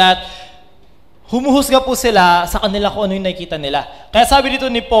is that humuhusga po sila sa kanila kung ano yung nakikita nila. Kaya sabi dito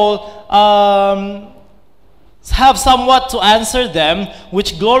ni Paul, have somewhat to answer them,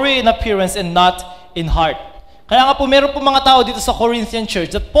 which glory in appearance and not in heart. Kaya nga po, meron po mga tao dito sa Corinthian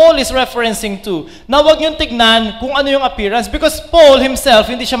church that Paul is referencing to, na huwag niyong tignan kung ano yung appearance, because Paul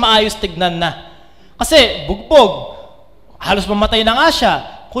himself, hindi siya maayos tignan na. Kasi, bugbog, halos mamatay na nga siya,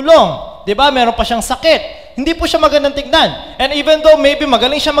 kulong, di ba? Meron pa siyang sakit. Hindi po siya magandang tignan. And even though maybe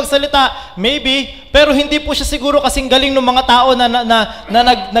magaling siya magsalita, maybe, pero hindi po siya siguro kasing galing ng mga tao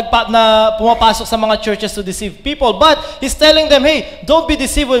na pumapasok sa mga churches to deceive people. But he's telling them, hey, don't be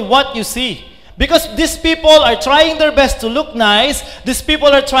deceived with what you see. Because these people are trying their best to look nice. These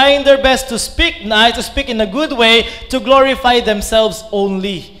people are trying their best to speak nice, to speak in a good way, to glorify themselves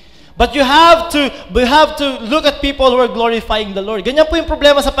only. But you have to look at people who are glorifying the Lord. Ganyan po yung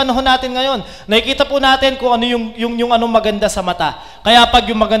problema sa panahon natin ngayon. Nakikita po natin kung ano yung anong maganda sa mata. Kaya pag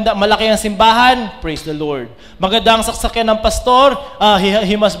yung maganda, malaki ang simbahan, praise the Lord. Maganda ang saksakyan ng pastor,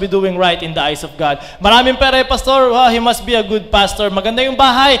 he must be doing right in the eyes of God. Maraming pera yung pastor, he must be a good pastor. Maganda yung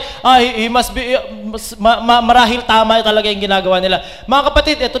bahay, he must be, marahil tama talaga yung ginagawa nila. Mga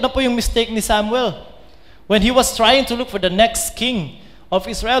kapatid, ito na po yung mistake ni Samuel. When he was trying to look for the next king of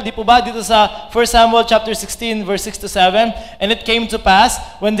Israel. Di po ba dito sa 1 Samuel chapter 16 verse 6 to 7, "And it came to pass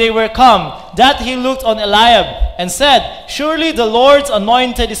when they were come that he looked on Eliab and said, Surely the Lord's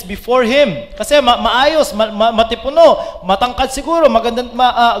anointed is before him." Kasi maayos, matipuno, matangkad siguro, magandang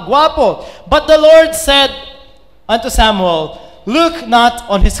gwapo. But the Lord said unto Samuel, "Look not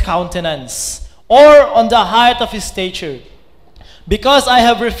on his countenance or on the height of his stature, because I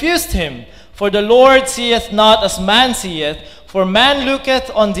have refused him. For the Lord seeth not as man seeth, for man looketh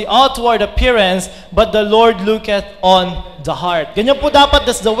on the outward appearance, but the Lord looketh on the heart." Ganyan po dapat,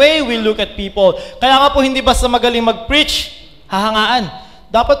 that's the way we look at people. Kaya nga po hindi basta magaling mag-preach, hahangaan.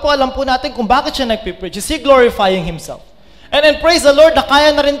 Dapat po alam po natin kung bakit siya nag-preach. Is he glorifying himself? And then praise the Lord na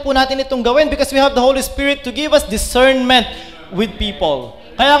kaya na rin po natin itong gawin because we have the Holy Spirit to give us discernment with people.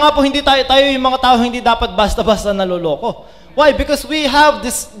 Kaya nga po hindi tayo yung mga tao hindi dapat basta-basta naloloko. Why? Because we have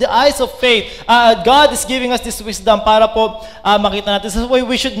the eyes of faith. God is giving us this wisdom para po makita natin. So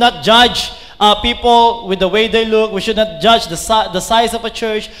we should not judge people with the way they look. We should not judge the size of a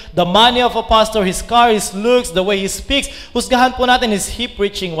church, the money of a pastor, his car, his looks, the way he speaks. Husgahan po natin, is he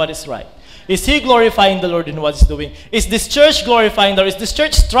preaching what is right? Is he glorifying the Lord in what he's doing? Is this church glorifying the Lord? Is this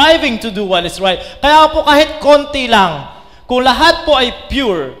church striving to do what is right? Kaya po kahit konti lang, kung lahat po ay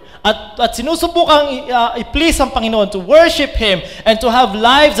pure, at sinusubukang i-please ang Panginoon, to worship Him, and to have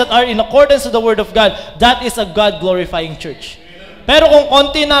lives that are in accordance to the Word of God, that is a God-glorifying church. Pero kung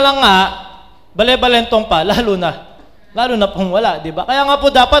konti na lang nga, bale-balentong pa, lalo na pong wala, di ba? Kaya nga po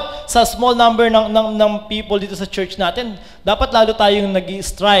dapat sa small number ng people dito sa church natin, dapat lalo tayong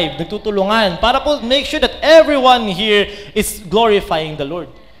nag-strive, nagtutulungan, para po make sure that everyone here is glorifying the Lord.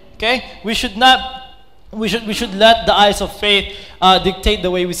 Okay? We should let the eyes of faith dictate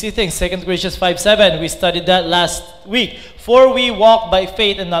the way we see things. 2 Corinthians 5:7, we studied that last week. For we walk by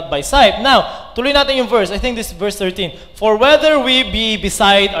faith and not by sight. Now, tuloy natin yung verse. I think this is verse 13. For whether we be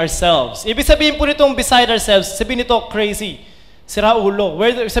beside ourselves. Ibig sabihin po nitong beside ourselves, sabihin nito crazy. Sira ulo.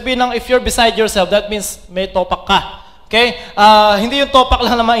 Sabihin lang, if you're beside yourself, that means may topak ka. Okay? Hindi yung topak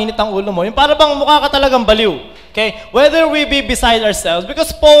lang na mainit ang ulo mo. Yung para bang mukha ka talagang baliw. Okay? Whether we be beside ourselves. Because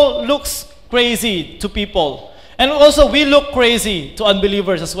Paul looks crazy to people. And also, we look crazy to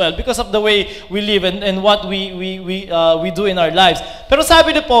unbelievers as well because of the way we live and what we do in our lives. Pero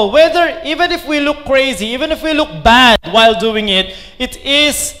sabi niyo po, even if we look crazy, even if we look bad while doing it, it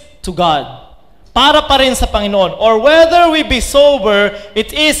is to God. Para pa rin sa Panginoon. Or whether we be sober,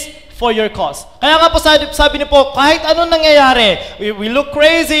 it is for your cause. Kaya nga po sabi niyo po, kahit anong nangyayari, we look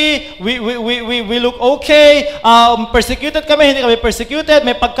crazy, we look okay, persecuted kami, hindi kami persecuted,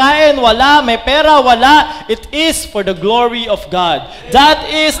 may pagkain, wala, may pera, wala, it is for the glory of God. That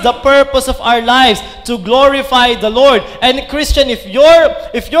is the purpose of our lives, to glorify the Lord. And Christian, if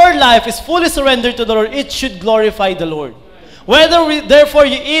your life is fully surrendered to the Lord, it should glorify the Lord. Whether therefore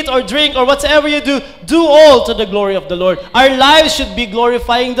you eat or drink or whatever you do all to the glory of the Lord. Our lives should be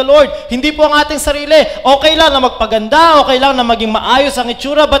glorifying the Lord. Hindi po ang ating sarili. Okay lang na magpaganda, okay lang na maging maayos ang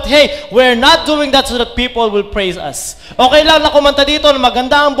itsura, but hey, we're not doing that so that people will praise us. Okay lang na kumanta dito, na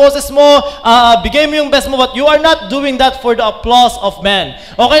maganda ang boses mo, bigay mo yung best mo, but you are not doing that for the applause of men.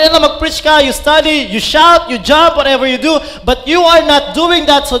 Okay lang na mag-preach ka, you study, you shout, you jump, whatever you do, but you are not doing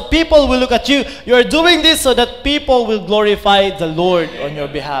that so people will look at you. You are doing this so that people will glorify the Lord on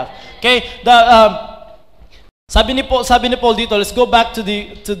your behalf. Okay? Sabi ni Paul dito, let's go back to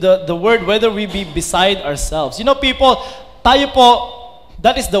the word, whether we be beside ourselves. You know, people, tayo po,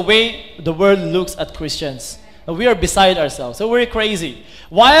 that is the way the world looks at Christians. We are beside ourselves. So we're crazy.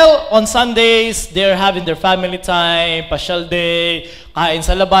 While on Sundays, they're having their family time, pasyal day, kain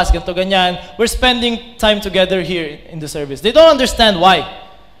sa labas, ganito ganyan, we're spending time together here in the service. They don't understand why.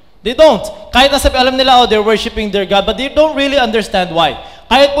 They don't. Kahit alam nila, they're worshiping their God, but they don't really understand why.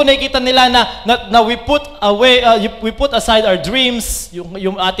 Kahit po nakikita nila na we put aside our dreams,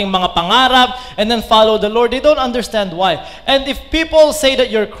 yung ating mga pangarap, and then follow the Lord, they don't understand why. And if people say that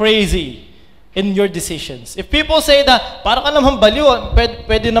you're crazy in your decisions, if people say that, parang ka naman baliw,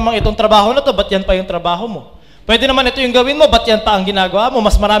 pwede namang itong trabaho na to, ba't yan pa yung trabaho mo? Pwede naman ito yung gawin mo, ba't yan pa ang ginagawa mo?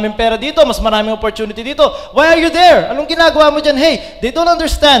 Mas maraming pera dito, mas maraming opportunity dito. Why are you there? Anong ginagawa mo dyan? Hey, they don't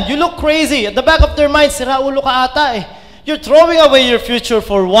understand. You look crazy. At the back of their mind, sira ulo ka ata eh. You're throwing away your future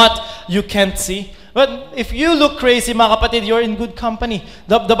for what you can't see. But if you look crazy, mga kapatid, you're in good company.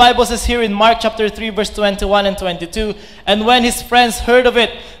 The Bible says here in Mark chapter 3, verse 21 and 22, and when his friends heard of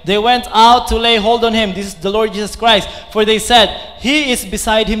it, they went out to lay hold on him. This is the Lord Jesus Christ. For they said, he is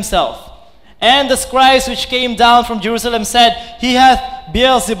beside himself. And the scribes which came down from Jerusalem said, he hath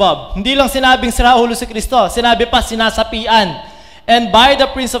Beelzebub. Hindi lang sinabing sira ulo si Kristo, sinabi pa sinasapian. And by the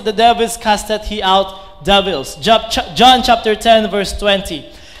prince of the devils casteth he out devils. John chapter 10 verse 20.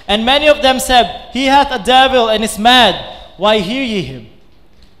 And many of them said, he hath a devil and is mad. Why hear ye him?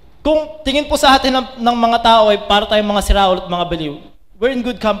 Kung tingin po sa atin ng mga tao ay para tayong mga sira ulo at mga baliw, we're in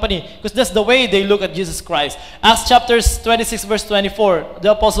good company because that's the way they look at Jesus Christ. Acts chapter 26 verse 24, the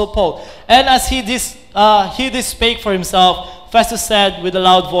Apostle Paul. And as he this spake for himself, Festus said with a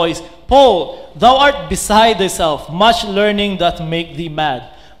loud voice, Paul, thou art beside thyself, much learning doth make thee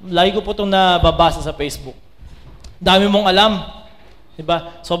mad. Lagi ko po itong nababasa sa Facebook. Dami mong alam.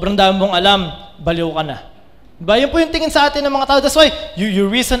 Diba? Sobrang dami mong alam, baliw ka na. Diba? Yun po yung tingin sa atin ng mga tao. That's why you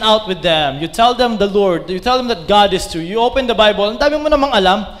reason out with them. You tell them the Lord. You tell them that God is true. You open the Bible. Ang dami mo namang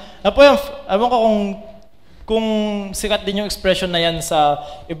alam. Apo yung, alam ko kung sikat din yung expression na yan sa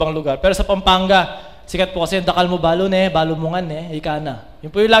ibang lugar. Pero sa Pampanga, sikat po kasi, dakal mo balo balo mo nga ika na.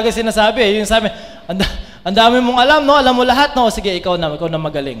 Yun po yung lagi sinasabi. Yung sabi, ang dami mong alam, no? Alam mo lahat, no? Sige, ikaw na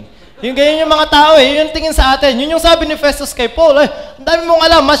magaling. Yung ganyan yung mga tao yun yung tingin sa atin. Yun yung sabi ni Festus kay Paul, ang dami mong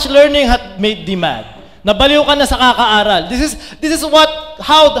alam, much learning hath made thee mad. Nabaliw ka na sa kakaaral. This is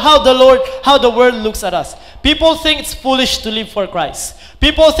how the world looks at us. People think it's foolish to live for Christ.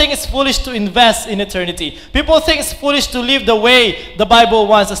 People think it's foolish to invest in eternity. People think it's foolish to live the way the Bible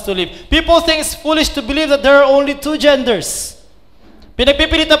wants us to live. People think it's foolish to believe that there are only two genders.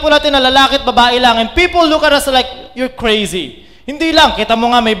 Pinagpipilitan po natin na lalaki at babae lang. And people look at us like, you're crazy. Hindi lang, kita mo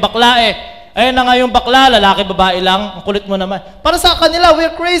nga may bakla Ayun na nga yung bakla, lalaki, babae lang, ang kulit mo naman. Para sa kanila,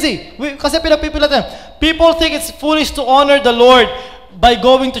 we're crazy. Kasi pinagpipilitan. People think it's foolish to honor the Lord by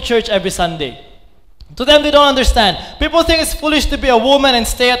going to church every Sunday. To them, they don't understand. People think it's foolish to be a woman and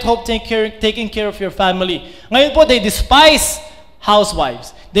stay at home taking care of your family. Ngayon po, they despise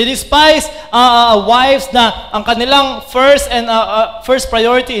housewives. They despise wives na ang kanilang first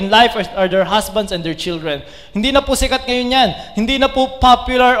priority in life are their husbands and their children. Hindi na po sikat ngayon yan. Hindi na po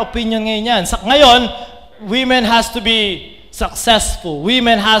popular opinion ngayon yan. Ngayon, women has to be successful.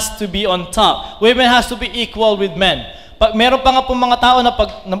 Women has to be on top. Women has to be equal with men. Meron pa nga po mga tao na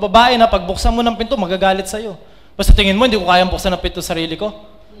ng babae na pagbuksan mo ng pinto, magagalit sa'yo. Basta tingin mo, hindi ko kayang buksan ng pinto sarili ko.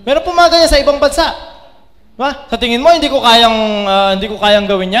 Meron po mga ganyan sa ibang bansa. Sa tingin mo, hindi ko kayang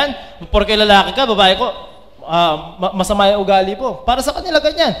gawin yan. Porque lalaki ka, babae ko. masama yung ugali po. Para sa kanila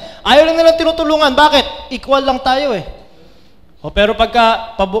ganyan. Ayaw lang nilang tinutulungan. Bakit? Equal lang tayo eh. Pero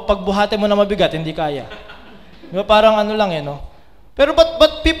pagbuhati mo na mabigat, hindi kaya. Diba, parang ano lang eh, no? Pero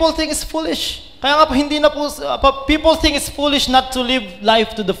but people think it's foolish. Kaya nga po hindi na po, people think it's foolish not to live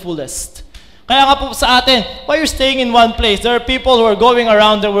life to the fullest. Kaya nga po sa atin, why you're staying in one place? There are people who are going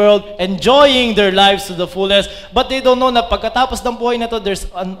around the world, enjoying their lives to the fullest, but they don't know na pagkatapos ng buhay na to, there's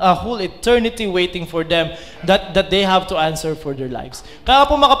a whole eternity waiting for them that they have to answer for their lives. Kaya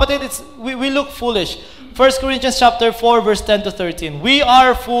po mga kapatid, we look foolish. 1 Corinthians chapter 4, verse 10 to 13. We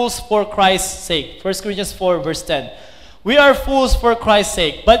are fools for Christ's sake. 1 Corinthians 4, verse 10. We are fools for Christ's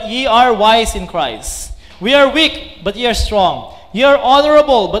sake, but ye are wise in Christ. We are weak, but ye are strong. Ye are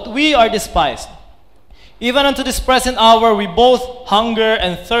honorable, but we are despised. Even unto this present hour we both hunger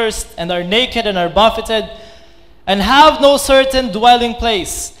and thirst, and are naked and are buffeted, and have no certain dwelling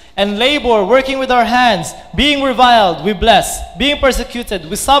place, and labor, working with our hands, being reviled, we bless, being persecuted,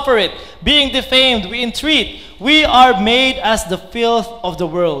 we suffer it, being defamed, we entreat. We are made as the filth of the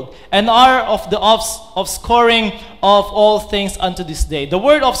world, and are of the offscoring of all things unto this day. The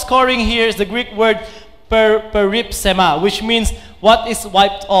word offscoring here is the Greek word peripsema, which means what is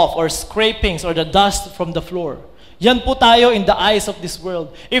wiped off, or scrapings, or the dust from the floor. Yan po tayo in the eyes of this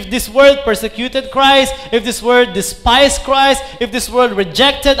world. If this world persecuted Christ, if this world despised Christ, if this world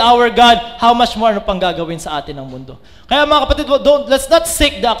rejected our God, how much more ano pang gagawin sa atin ng mundo? Kaya mga kapatid, let's not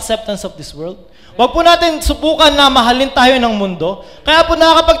seek the acceptance of this world. Huwag po natin subukan na mahalin tayo ng mundo. Kaya po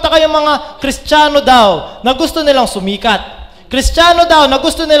nakakapagtaka yung mga Kristiyano daw na gusto nilang sumikat. Kristiyano daw na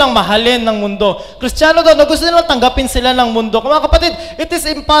gusto nilang mahalin ng mundo. Kristiyano daw na gusto nilang tanggapin sila ng mundo. Mga kapatid, it is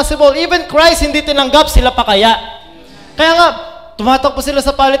impossible. Even Christ hindi tinanggap, sila pa kaya. Kaya nga, tumatakbo sila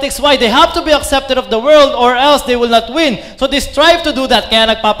sa politics. Why? They have to be accepted of the world or else they will not win. So they strive to do that. Kaya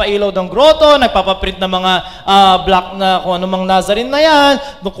nagpapailaw ng groto, nagpapaprint ng mga black na kung anumang Nazarene na yan,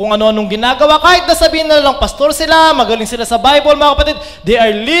 kung ano-anong ginagawa. Kahit nasabihin na lang pastor sila, magaling sila sa Bible, mga kapatid, they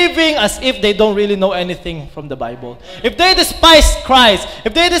are living as if they don't really know anything from the Bible. If they despise Christ,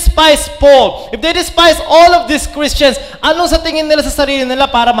 if they despise Paul, if they despise all of these Christians, anong sa tingin nila sa sarili nila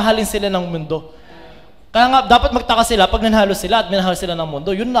para mahalin sila ng mundo? Kaya nga, dapat magtaka sila pag nanalo sila at minahal sila ng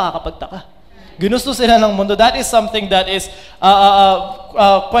mundo. Yun nakakapagtaka. Ginusto sila ng mundo. That is something that is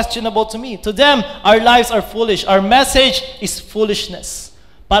questionable to me. To them, our lives are foolish. Our message is foolishness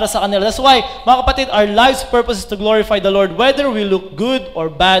para sa kanila. That's why, mga kapatid, our life's purpose is to glorify the Lord, whether we look good or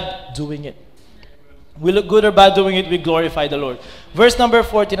bad doing it. We look good or bad doing it, we glorify the Lord. Verse number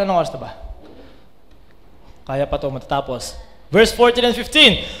 14, anong oras na ba? Kaya pa ito matatapos. Verse 14 and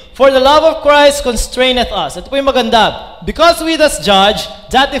 15. For the love of Christ constraineth us. Ito po yung maganda. Because we thus judge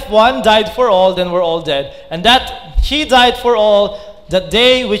that if one died for all, then we're all dead. And that he died for all, that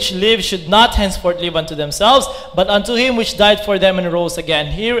they which live should not henceforth live unto themselves, but unto him which died for them and rose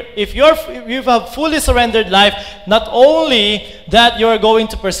again. Here, if you have fully surrendered life, not only that you're going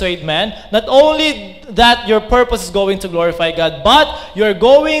to persuade men, not only that your purpose is going to glorify God, but you're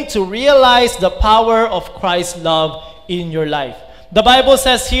going to realize the power of Christ's love in your life. The Bible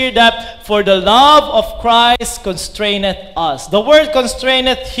says here that for the love of Christ constraineth us. The word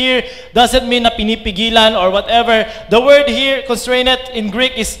constraineth here doesn't mean na pinipigilan or whatever. The word here, constraineth in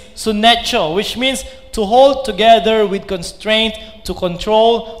Greek is sunetcho, which means to hold together with constraint, to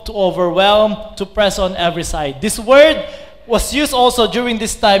control, to overwhelm, to press on every side. This word was used also during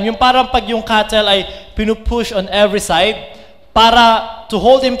this time, yung parang pag yung cattle ay pinupush on every side, para to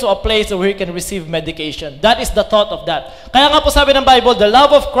hold him to a place where he can receive medication. That is the thought of that. Kaya nga po sabi ng Bible, the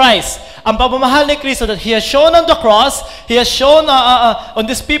love of Christ, ang pagmamahal ni Kristo that He has shown on the cross, He has shown on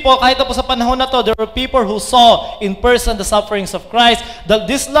these people, kahit na po sa panahon na to, there were people who saw in person the sufferings of Christ,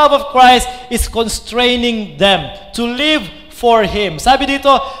 that this love of Christ is constraining them to live for Him. Sabi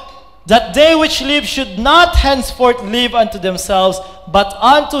dito, that they which live should not henceforth live unto themselves, but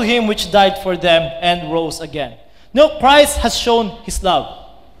unto Him which died for them and rose again. No, Christ has shown His love.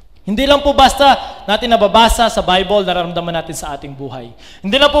 Hindi lang po basta natin nababasa sa Bible, nararamdaman natin sa ating buhay.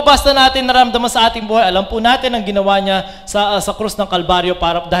 Hindi lang po basta natin nararamdaman sa ating buhay, alam po natin ang ginawa niya sa krus ng Kalbaryo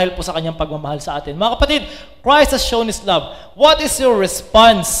dahil po sa kanyang pagmamahal sa atin. Mga kapatid, Christ has shown His love. What is your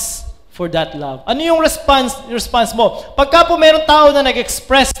response for that love? Ano yung response mo? Pagka po mayroong tao na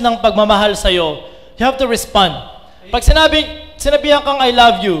nag-express ng pagmamahal sa iyo, you have to respond. Pag sinabihan kang I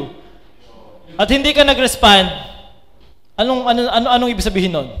love you, at hindi ka nag-respond, anong ibig sabihin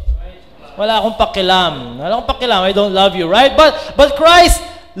nun? Wala akong pakialam. I don't love you, right? But Christ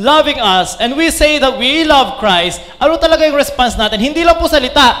loving us, and we say that we love Christ, ano talaga yung response natin? Hindi lang po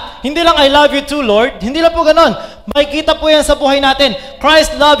salita. Hindi lang I love you too, Lord. Hindi lang po ganon. Makikita po yan sa buhay natin.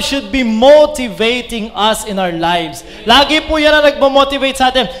 Christ's love should be motivating us in our lives. Lagi po yan ang nagmo-motivate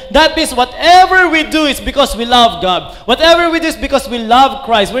sa atin. That means whatever we do is because we love God. Whatever we do is because we love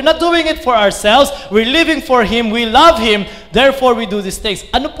Christ. We're not doing it for ourselves. We're living for Him. We love Him. Therefore, we do these things.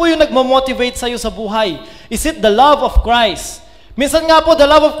 Ano po yung nagmo-motivate sa'yo sa buhay? Is it the love of Christ? Minsan nga po, the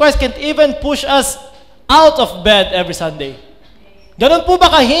love of Christ can't even push us out of bed every Sunday. Ganun po ba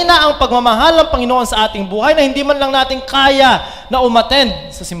kahina ang pagmamahal ng Panginoon sa ating buhay na hindi man lang natin kaya na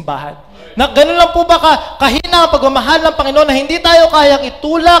umattend sa simbahan? Na ganun lang po ba kahina ang pagmamahal ng Panginoon na hindi tayo kayang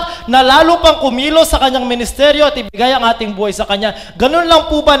itulak na lalo pang kumilos sa Kanyang ministeryo at ibigay ang ating buhay sa Kanya? Ganun lang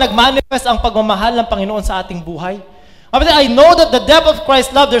po ba nagmanifest ang pagmamahal ng Panginoon sa ating buhay? I know that the depth of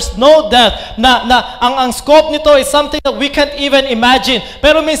Christ's love, there's no depth na ang scope nito is something that we can't even imagine.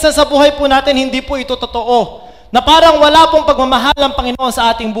 Pero minsan sa buhay po natin, hindi po ito totoo. Na parang wala pong pagmamahal ng Panginoon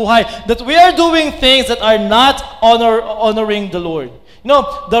sa ating buhay. That we are doing things that are not honoring the Lord. You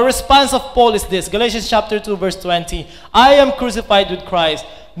know, the response of Paul is this. Galatians chapter 2 verse 20. I am crucified with Christ.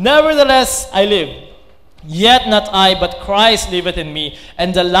 Nevertheless, I live. Yet not I, but Christ liveth in me.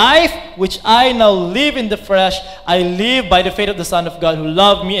 And the life which I now live in the flesh, I live by the faith of the Son of God who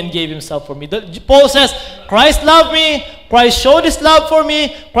loved me and gave Himself for me. Paul says, Christ loved me. Christ showed His love for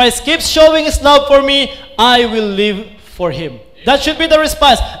me. Christ keeps showing His love for me. I will live for Him. That should be the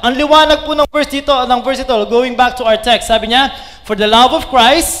response. Ang liwanag po ng verse dito, going back to our text, sabi niya, for the love of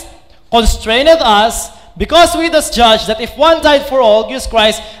Christ constraineth us, because we thus judge that if one died for all, Jesus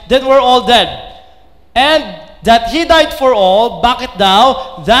Christ, then we're all dead. And that He died for all, bakit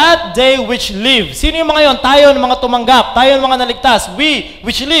daw? That they which live. Sino yung mga yon? Tayo ng mga tumanggap. Tayo ng mga naligtas. We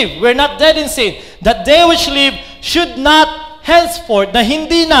which live. We're not dead in sin. That they which live should not henceforth, na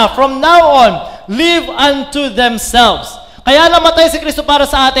hindi na, from now on, live unto themselves. Kaya namatay si Kristo para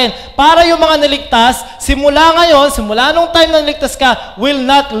sa atin. Para yung mga naligtas, simula ngayon, simula nung time na naligtas ka, will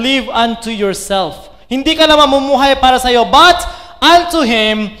not live unto yourself. Hindi ka na mamumuhay para sa iyo, but unto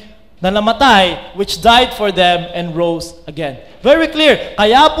Him na namatay, which died for them and rose again. Very clear.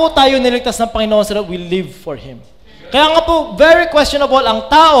 Kaya po tayo niligtas ng Panginoon so that we live for Him. Kaya nga po, very questionable ang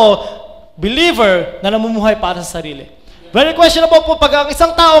tao, believer, na namumuhay para sa sarili. Very questionable po pag ang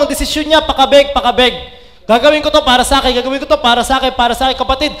isang tao, ang desisyon niya, pakabeg. Gagawin ko to para sa akin, gagawin ko to para sa akin.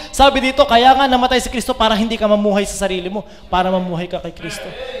 Kapatid, sabi dito, kaya nga namatay si Kristo para hindi ka mamuhay sa sarili mo, para mamuhay ka kay Kristo.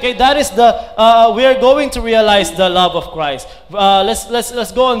 Okay, that is we are going to realize the love of Christ.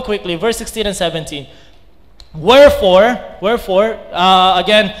 Let's go on quickly. Verse 16 and 17. Wherefore,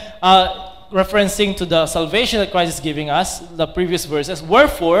 again, referencing to the salvation that Christ is giving us, the previous verses.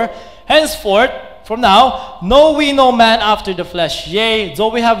 Wherefore, henceforth, from now, know we no man after the flesh. Yea, though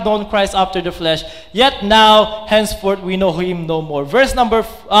we have known Christ after the flesh, yet now, henceforth, we know Him no more. Point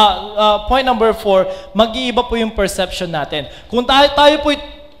number 4, mag-iiba po yung perception natin. Kung tayo po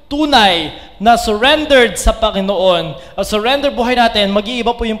tunay na surrendered sa Panginoon, surrender buhay natin, mag-iiba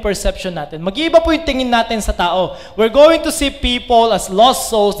po yung perception natin. Mag-iiba po yung tingin natin sa tao. We're going to see people as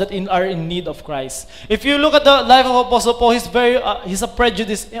lost souls that are in need of Christ. If you look at the life of Apostle Paul, he's a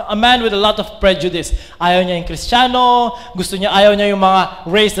prejudice, a man with a lot of prejudice. Ayaw niya yung Kristiyano, ayaw niya yung mga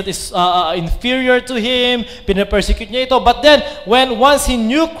race that is inferior to him, pinapersecute niya ito. But then, once he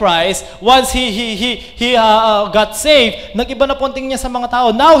knew Christ, once he got saved, nag-iba na po ang tingin niya sa mga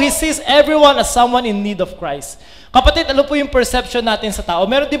tao. Now he sees everyone as someone in need of Christ. Kapatid, ano po yung perception natin sa tao?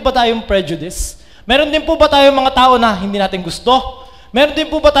 Meron din ba tayong prejudice? Meron din po ba tayong mga tao na hindi natin gusto? Meron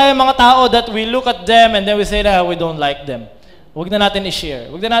din po ba tayong mga tao that we look at them and then we say na we don't like them? Huwag na natin i-share.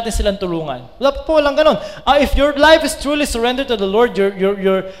 Huwag na natin silang tulungan. Wala po walang ganun. If your life is truly surrendered to the Lord,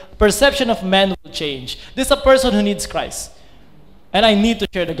 your perception of men will change. This is a person who needs Christ. And I need to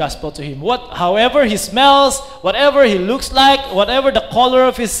share the gospel to him. However he smells, whatever he looks like, whatever the color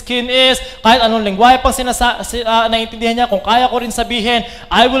of his skin is, kahit anong lingwahe pang naiintindihan niya, kung kaya ko rin sabihin,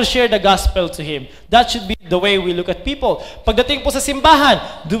 I will share the gospel to him. That should be the way we look at people. Pagdating po sa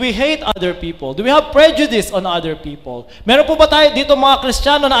simbahan, do we hate other people? Do we have prejudice on other people? Meron po ba tayo dito mga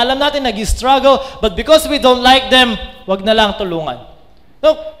Kristiyano na alam natin nag-struggle, but because we don't like them, wag na lang tulungan?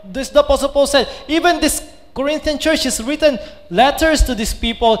 No, the Apostle Paul said, even this Corinthian church has written letters to these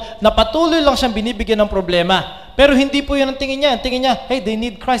people na patuloy lang siyang binibigyan ng problema. Pero hindi po yun ang tingin niya. Ang tingin niya, hey, they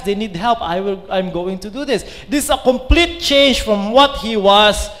need Christ, they need help, I'm going to do this. This is a complete change from what he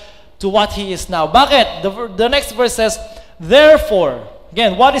was to what he is now. Bakit? The next verse says, therefore,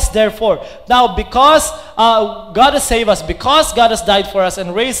 again, what is therefore? Now, because God has saved us, because God has died for us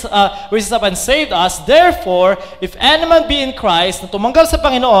and raised us up and saved us, therefore, if any man be in Christ, na tumanggal sa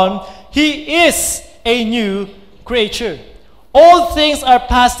Panginoon, he is a new creature. All things are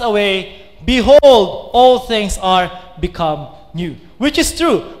passed away. behold, all things are become new. Which is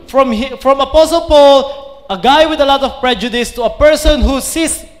true. From Apostle Paul, a guy with a lot of prejudice, to a person who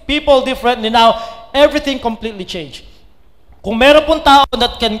sees people differently now, everything completely changed. Kung meron pong tao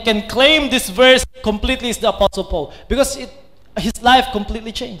that can claim this verse completely is the Apostle Paul. Because his life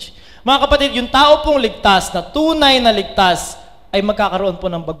completely changed. Mga kapatid, yung tao pong ligtas, na tunay na ligtas, ay magkakaroon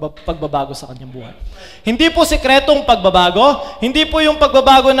po ng pagbabago sa kanyang buhay. Hindi po sikretong pagbabago. Hindi po yung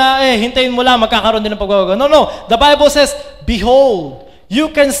pagbabago na, hintayin mo lang, magkakaroon din ng pagbabago. No. The Bible says, behold,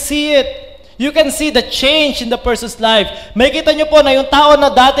 you can see it. You can see the change in the person's life. May kita nyo po na yung tao na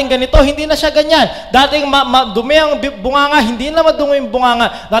dating ganito, hindi na siya ganyan. Dating dumi ang bunganga, hindi na madumi yung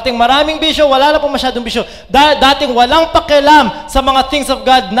bunganga. Dating maraming bisyo, wala na po masyadong bisyo. Dating walang pakialam sa mga things of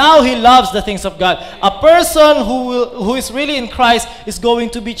God, now he loves the things of God. A person who is really in Christ is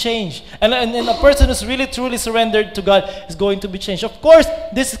going to be changed. And a person who's really truly surrendered to God is going to be changed. Of course,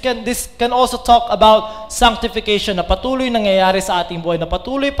 this can also talk about sanctification, na patuloy nangyayari sa ating buhay, na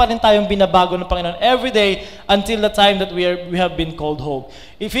patuloy pa rin tayong binabago ng Panginoon every day until the time that we have been called home.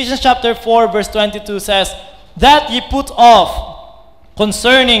 Ephesians chapter 4 verse 22 says, that ye put off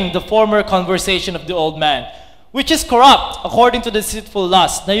concerning the former conversation of the old man, which is corrupt according to the deceitful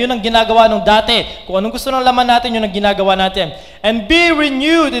lust. Na yun ang ginagawa nung dati. Kung anong gusto ng laman natin, yun ang ginagawa natin. And be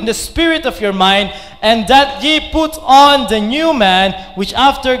renewed in the spirit of your mind, and that ye put on the new man, which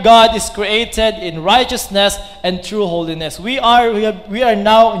after God is created in righteousness and true holiness. We are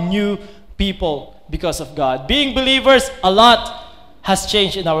now new people because of God. Being believers, a lot has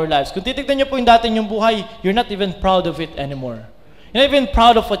changed in our lives. Kung titignan niyo po yung dati niyong buhay, you're not even proud of it anymore. You're not even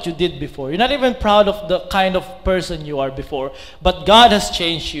proud of what you did before. You're not even proud of the kind of person you are before. But God has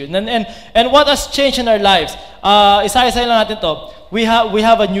changed you. And what has changed in our lives? Isa-isa lang natin to. We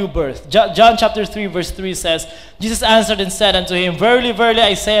have a new birth. John chapter 3 verse 3 says, Jesus answered and said unto him, verily, verily,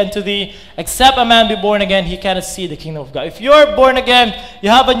 I say unto thee, except a man be born again, he cannot see the kingdom of God. If you are born again, you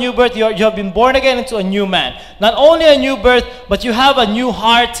have a new birth, you have been born again into a new man. Not only a new birth, but you have a new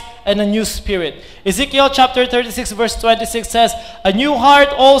heart and a new spirit. Ezekiel chapter 36 verse 26 says, a new heart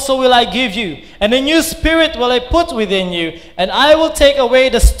also will I give you, and a new spirit will I put within you, and I will take away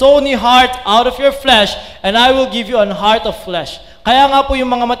the stony heart out of your flesh, and I will give you an heart of flesh. Kaya nga po yung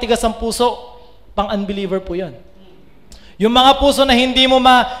mga matigas ang puso, pang-unbeliever po yan. Yung mga puso na hindi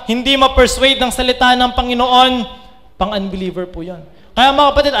ma-persuade ng salita ng Panginoon, pang-unbeliever po yan. Kaya mga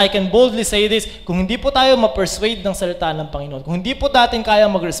kapatid, I can boldly say this, kung hindi po tayo ma-persuade ng salita ng Panginoon, kung hindi po natin kaya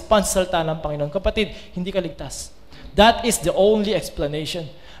mag-respond sa salita ng Panginoon, kapatid, hindi ka ligtas. That is the only explanation.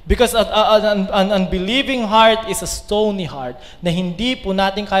 Because an unbelieving heart is a stony heart, na hindi po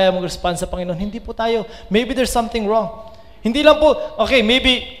natin kaya mag-respond sa Panginoon, hindi po tayo. Maybe there's something wrong. Hindi lang po, okay,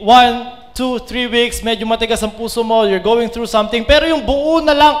 maybe 1, 2, 3 weeks, medyo matigas ang puso mo, you're going through something, pero yung buo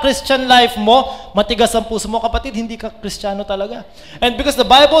na lang Christian life mo, matigas ang puso mo, kapatid, hindi ka Kristiyano talaga. And because the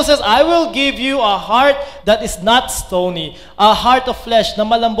Bible says, I will give you a heart that is not stony, a heart of flesh na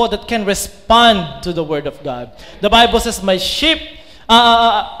malambot that can respond to the Word of God. The Bible says, my sheep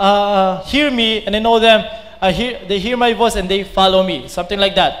hear me, and I know them, they hear my voice and they follow me. Something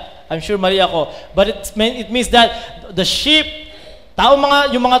like that. I'm sure mali ako. But it means that the sheep, yung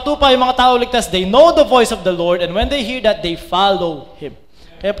mga tupa, yung mga tao ligtas, they know the voice of the Lord, and when they hear that, they follow Him.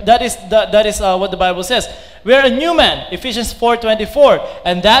 That is what the Bible says. We are a new man, Ephesians 4:24,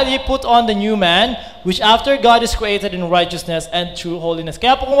 and that ye put on the new man, which after God is created in righteousness and true holiness.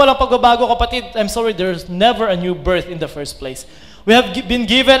 Kaya po kung walang pagbabago, kapatid, I'm sorry, there's never a new birth in the first place. We have been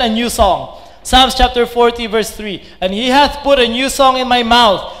given a new song. Psalms chapter 40 verse 3, and He hath put a new song in my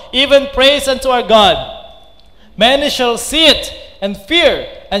mouth, even praise unto our God. Many shall see it and fear,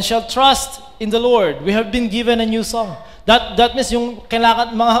 and shall trust in the Lord. We have been given a new song. That means yung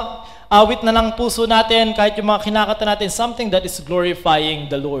mga awit na ng puso natin, kahit yung mga kinakanta natin, something that is glorifying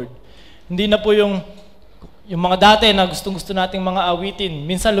the Lord. Hindi na po yung mga dati na gustong-gusto nating mga awitin.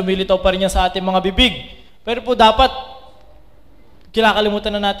 Minsan lumilitaw pa rin yan sa ating mga bibig. Pero po dapat,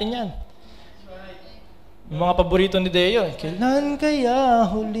 kinakalimutan na natin yan. Yung mga paborito ni Deo, kailan kaya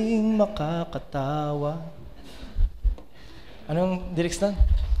huling makakatawa? Anong lyrics na?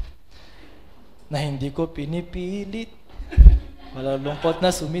 Na hindi ko pinipilit, malalungkot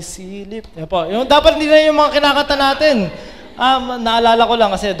na sumisilip. Yan po. Yung dapat hindi na yung mga kinakanta natin. Naalala ko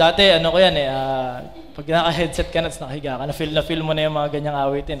lang kasi dati, pag naka-headset ka na, nakahiga ka, na-feel mo na yung mga ganyang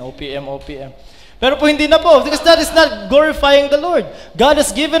awitin, OPM. Pero po hindi na po, because that is not glorifying the Lord. God has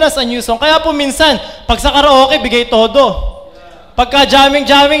given us a new song. Kaya po minsan, pag sa karaoke, bigay todo. Pagka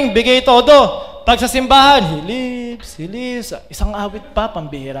jamming, bigay todo. Pag sa simbahan, he lives. Isang awit pa,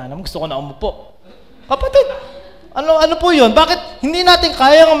 pambihira naman. Gusto ko na umupo. Kapatid, Ano po yun? Bakit hindi natin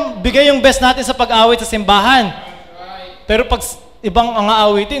kayang bigay yung best natin sa pag-awit sa simbahan? Pero pag ibang ang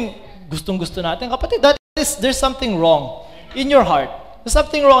aawitin, gustong-gusto natin. Kapatid, there's something wrong in your heart. There's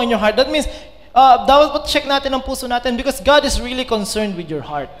something wrong in your heart. That means, dapat check natin ang puso natin because God is really concerned with your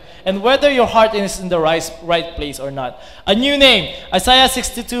heart. And whether your heart is in the right place or not. A new name, Isaiah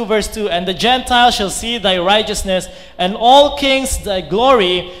 62 verse 2, and the Gentiles shall see thy righteousness, and all kings thy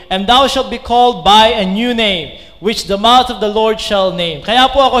glory, and thou shalt be called by a new name, which the mouth of the Lord shall name. Kaya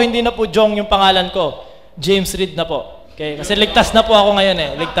po ako hindi na po Jong yung pangalan ko. James Reed na po. Okay? Kasi ligtas na po ako ngayon eh.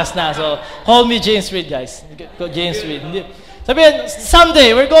 Ligtas na. So, call me James Reed, guys. James Reed. Sabihin,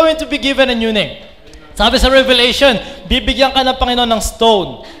 someday, we're going to be given a new name. Sabi sa Revelation, bibigyan ka ng Panginoon ng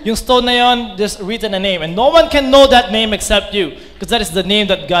stone. Yung stone na yon, there's written a name. And no one can know that name except you. Because that is the name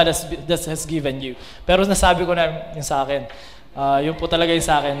that God has given you. Pero nasabi ko na yung sa akin. Yun po talaga yung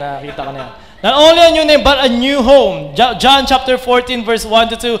sa akin. Nakita ko na yan. Not only a new name, but a new home. John chapter 14, verse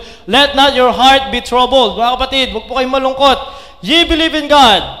 1 to 2. Let not your heart be troubled. Mga kapatid, huwag po kayong malungkot. Ye believe in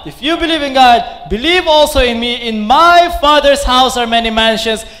God. If you believe in God, believe also in me. In my Father's house are many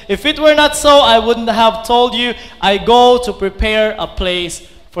mansions. If it were not so, I wouldn't have told you. I go to prepare a place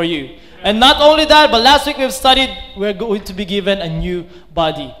for you. And not only that, but last week we've studied, we're going to be given a new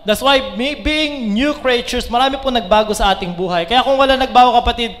body. That's why being new creatures, marami po nagbago sa ating buhay. Kaya kung wala nagbago,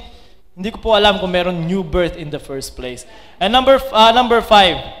 kapatid, hindi ko po alam kung meron new birth in the first place. And number 5,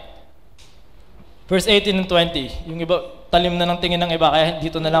 verse 18 and 20. Yung iba, talim na ng tingin ng iba, kaya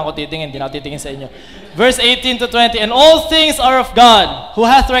dito na lang ako titingin, hindi na ako titingin sa inyo. Verse 18 to 20, and all things are of God, who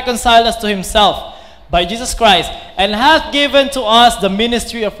hath reconciled us to himself by Jesus Christ, and hath given to us the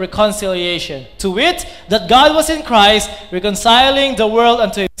ministry of reconciliation, to wit, that God was in Christ, reconciling the world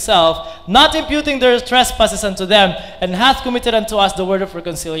unto himself, not imputing their trespasses unto them, and hath committed unto us the word of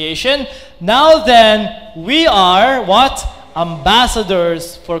reconciliation. Now then, we are, what?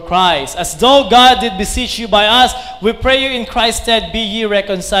 Ambassadors for Christ. As though God did beseech you by us, we pray you in Christ's stead, be ye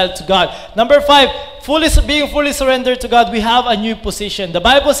reconciled to God. Number 5, being fully surrendered to God, we have a new position. The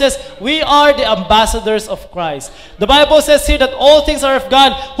Bible says we are the ambassadors of Christ. The Bible says here that all things are of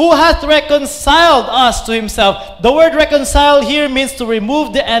God, who hath reconciled us to himself. The word reconcile here means to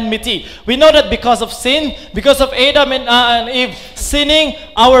remove the enmity. We know that because of sin, because of Adam and Eve sinning,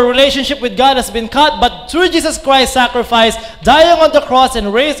 our relationship with God has been cut. But through Jesus Christ's sacrifice, dying on the cross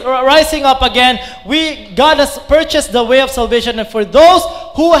and rising up again, God has purchased the way of salvation. And for those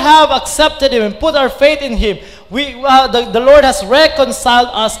who have accepted him and put our faith in him, the Lord has reconciled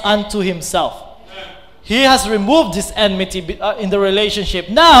us unto himself. He has removed this enmity in the relationship.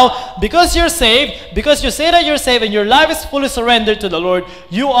 Now, because you're saved, because you say that you're saved and your life is fully surrendered to the Lord,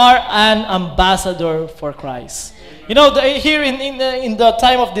 you are an ambassador for Christ. You know, here in the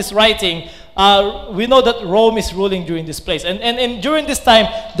time of this writing, we know that Rome is ruling during this place. And during this time,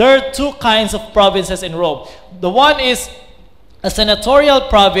 there are two kinds of provinces in Rome. The one is a senatorial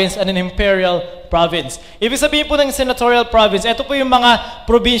province and an imperial province. Ibig sabihin po ng senatorial province, ito po yung mga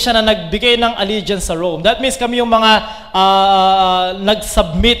probinsya na nagbigay ng allegiance sa Rome. That means kami yung mga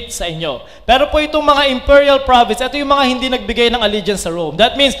nag-submit sa inyo. Pero po itong mga imperial province, ito yung mga hindi nagbigay ng allegiance sa Rome.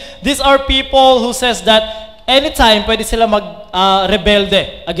 That means these are people who says that anytime pwede sila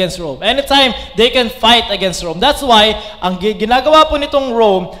mag-rebelde against Rome. Anytime they can fight against Rome. That's why ang ginagawa po nitong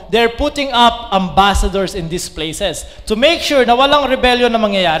Rome, they're putting up ambassadors in these places to make sure na walang rebellion na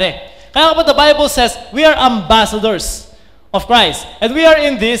mangyayari. Kaya po the Bible says, we are ambassadors of Christ. And we are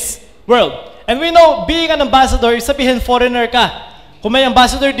in this world. And we know, being an ambassador, sabihin foreigner ka. Kung may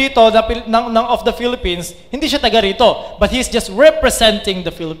ambassador dito of the Philippines, hindi siya taga rito, but he's just representing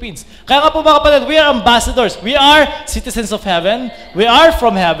the Philippines. Kaya nga po mga kapatid, we are ambassadors. We are citizens of heaven. We are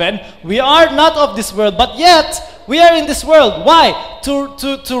from heaven. We are not of this world, but yet we are in this world. Why?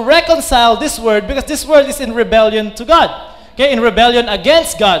 To reconcile this world, because this world is in rebellion to God. Okay, in rebellion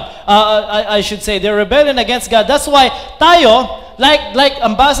against God. I should say, they're rebellion against God. That's why tayo, like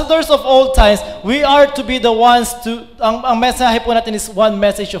ambassadors of old times, we are to be the ones to, ang mensahe po natin is one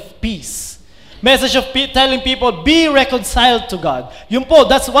message of peace. Message of telling people, be reconciled to God. Yun po,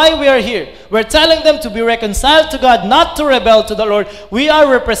 that's why we are here. We're telling them to be reconciled to God, not to rebel to the Lord. We are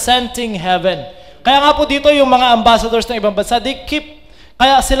representing heaven. Kaya nga po dito yung mga ambassadors ng ibang bansa,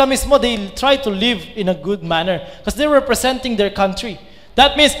 kaya sila mismo, they try to live in a good manner because they're representing their country.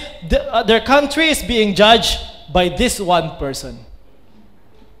 That means their country is being judged by this one person.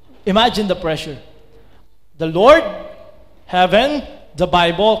 Imagine the pressure. The Lord, heaven, the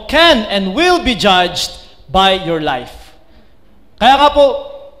Bible can and will be judged by your life. Kaya nga po,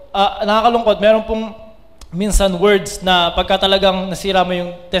 nakakalungkot, meron pong minsan words na pagka talagang nasira mo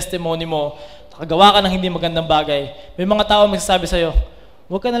yung testimony mo, nakagawa ka ng hindi magandang bagay, may mga tao magsasabi sa'yo,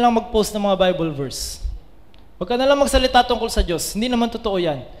 huwag ka na lang mag-post ng mga Bible verse. Huwag ka na lang magsalita tungkol sa Diyos. Hindi naman totoo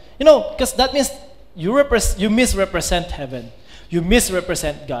yan. You know, because that means you misrepresent heaven. You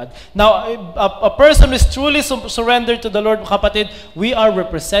misrepresent God. Now, a person who is truly surrendered to the Lord, kapatid, we are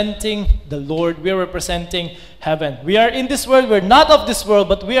representing the Lord. We are representing heaven. We are in this world. We're not of this world,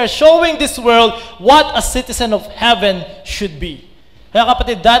 but we are showing this world what a citizen of heaven should be. Kaya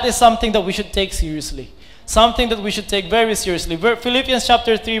kapatid, that is something that we should take seriously. Something that we should take very seriously. Philippians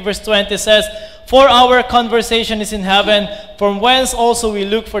chapter 3 verse 20 says, "For our conversation is in heaven, from whence also we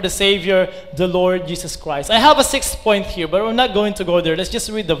look for the Savior, the Lord Jesus Christ." I have a sixth point here, but we're not going to go there. Let's just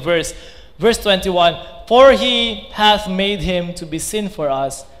read the verse. Verse 21, "For he hath made him to be sin for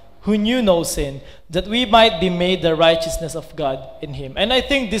us, who knew no sin, that we might be made the righteousness of God in him." And I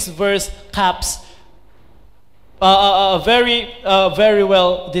think this verse caps very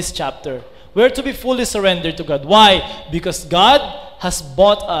well this chapter. We're to be fully surrendered to God. Why? Because God has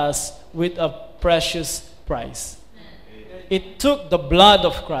bought us with a precious price. It took the blood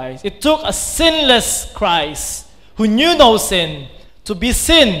of Christ. It took a sinless Christ who knew no sin to be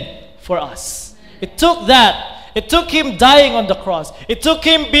sin for us. It took that. It took him dying on the cross. It took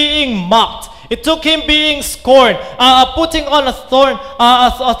him being mocked. It took him being scorned, putting on a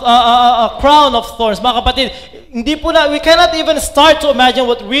crown of thorns. Mga kapatid, we cannot even start to imagine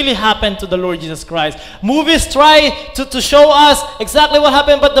what really happened to the Lord Jesus Christ. Movies try to show us exactly what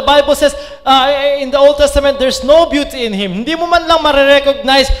happened, but the Bible says in the Old Testament, there's no beauty in him. Hindi mo man lang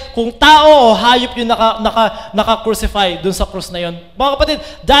marirecognize kung tao o hayop yung naka-crucify dun sa krus na yun. Mga kapatid,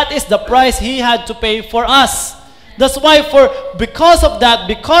 that is the price he had to pay for us. That's why because of that,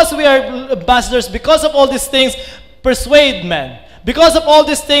 because we are ambassadors, because of all these things, persuade men. Because of all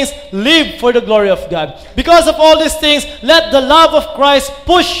these things, live for the glory of God. Because of all these things, let the love of Christ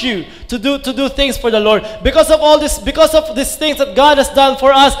push you to do things for the Lord. Because of these things that God has done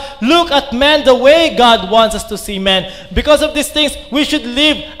for us, look at men the way God wants us to see men. Because of these things, we should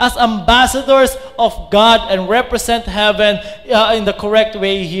live as ambassadors of God and represent heaven in the correct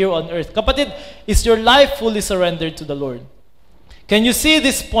way here on earth. Kapatid, is your life fully surrendered to the Lord? Can you see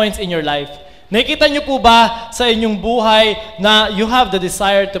these points in your life? Nakikita niyo po ba sa inyong buhay na you have the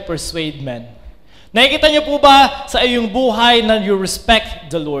desire to persuade men? Nakikita niyo po ba sa iyong buhay na you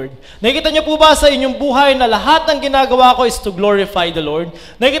respect the Lord? Nakikita niyo po ba sa inyong buhay na lahat ng ginagawa ko is to glorify the Lord?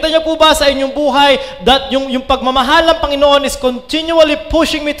 Nakikita niyo po ba sa inyong buhay that yung pagmamahal ng Panginoon is continually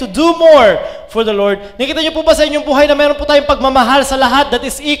pushing me to do more for the Lord? Nakikita niyo po ba sa inyong buhay na meron po tayong pagmamahal sa lahat that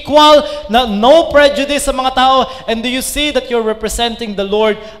is equal, na no prejudice sa mga tao? And do you see that you're representing the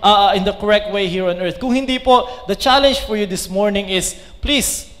Lord in the correct way here on earth? Kung hindi po, the challenge for you this morning is,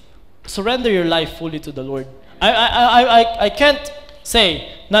 please, surrender your life fully to the Lord. I can't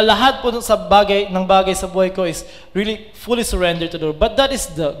say na lahat po ng bagay sa buhay ko is really fully surrendered to the Lord. But that is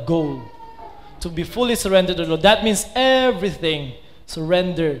the goal. To be fully surrendered to the Lord. That means everything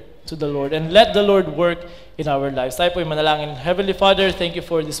surrender to the Lord. And let the Lord work in our lives. Tayo po yung manalangin. Heavenly Father, thank you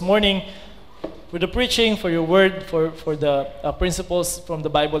for this morning, for the preaching, for your word, for the principles from the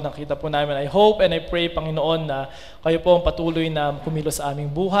Bible na kita po namin. I hope and I pray, Panginoon, na kayo po ang patuloy na kumilos sa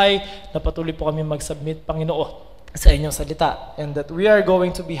aming buhay, na patuloy po kami mag-submit, Panginoon, sa inyong salita. And that we are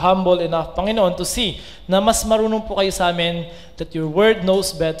going to be humble enough, Panginoon, to see na mas marunong po kayo sa amin, that your word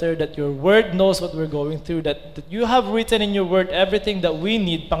knows better, that your word knows what we're going through, that you have written in your word everything that we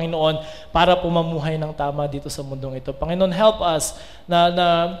need, Panginoon, para po mamuhay ng tama dito sa mundong ito. Panginoon, help us na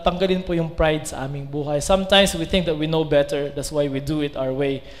tanggalin po yung pride sa aming buhay. Sometimes we think that we know better, that's why we do it our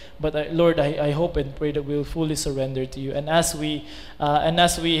way. But Lord, I hope and pray that we will fully surrender to you. And as we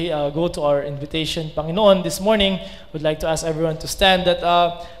go to our invitation, Panginoon, this morning, we'd like to ask everyone to stand. That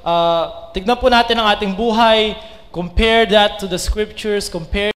tignan po natin ang ating buhay. Compare that to the scriptures.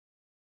 Compare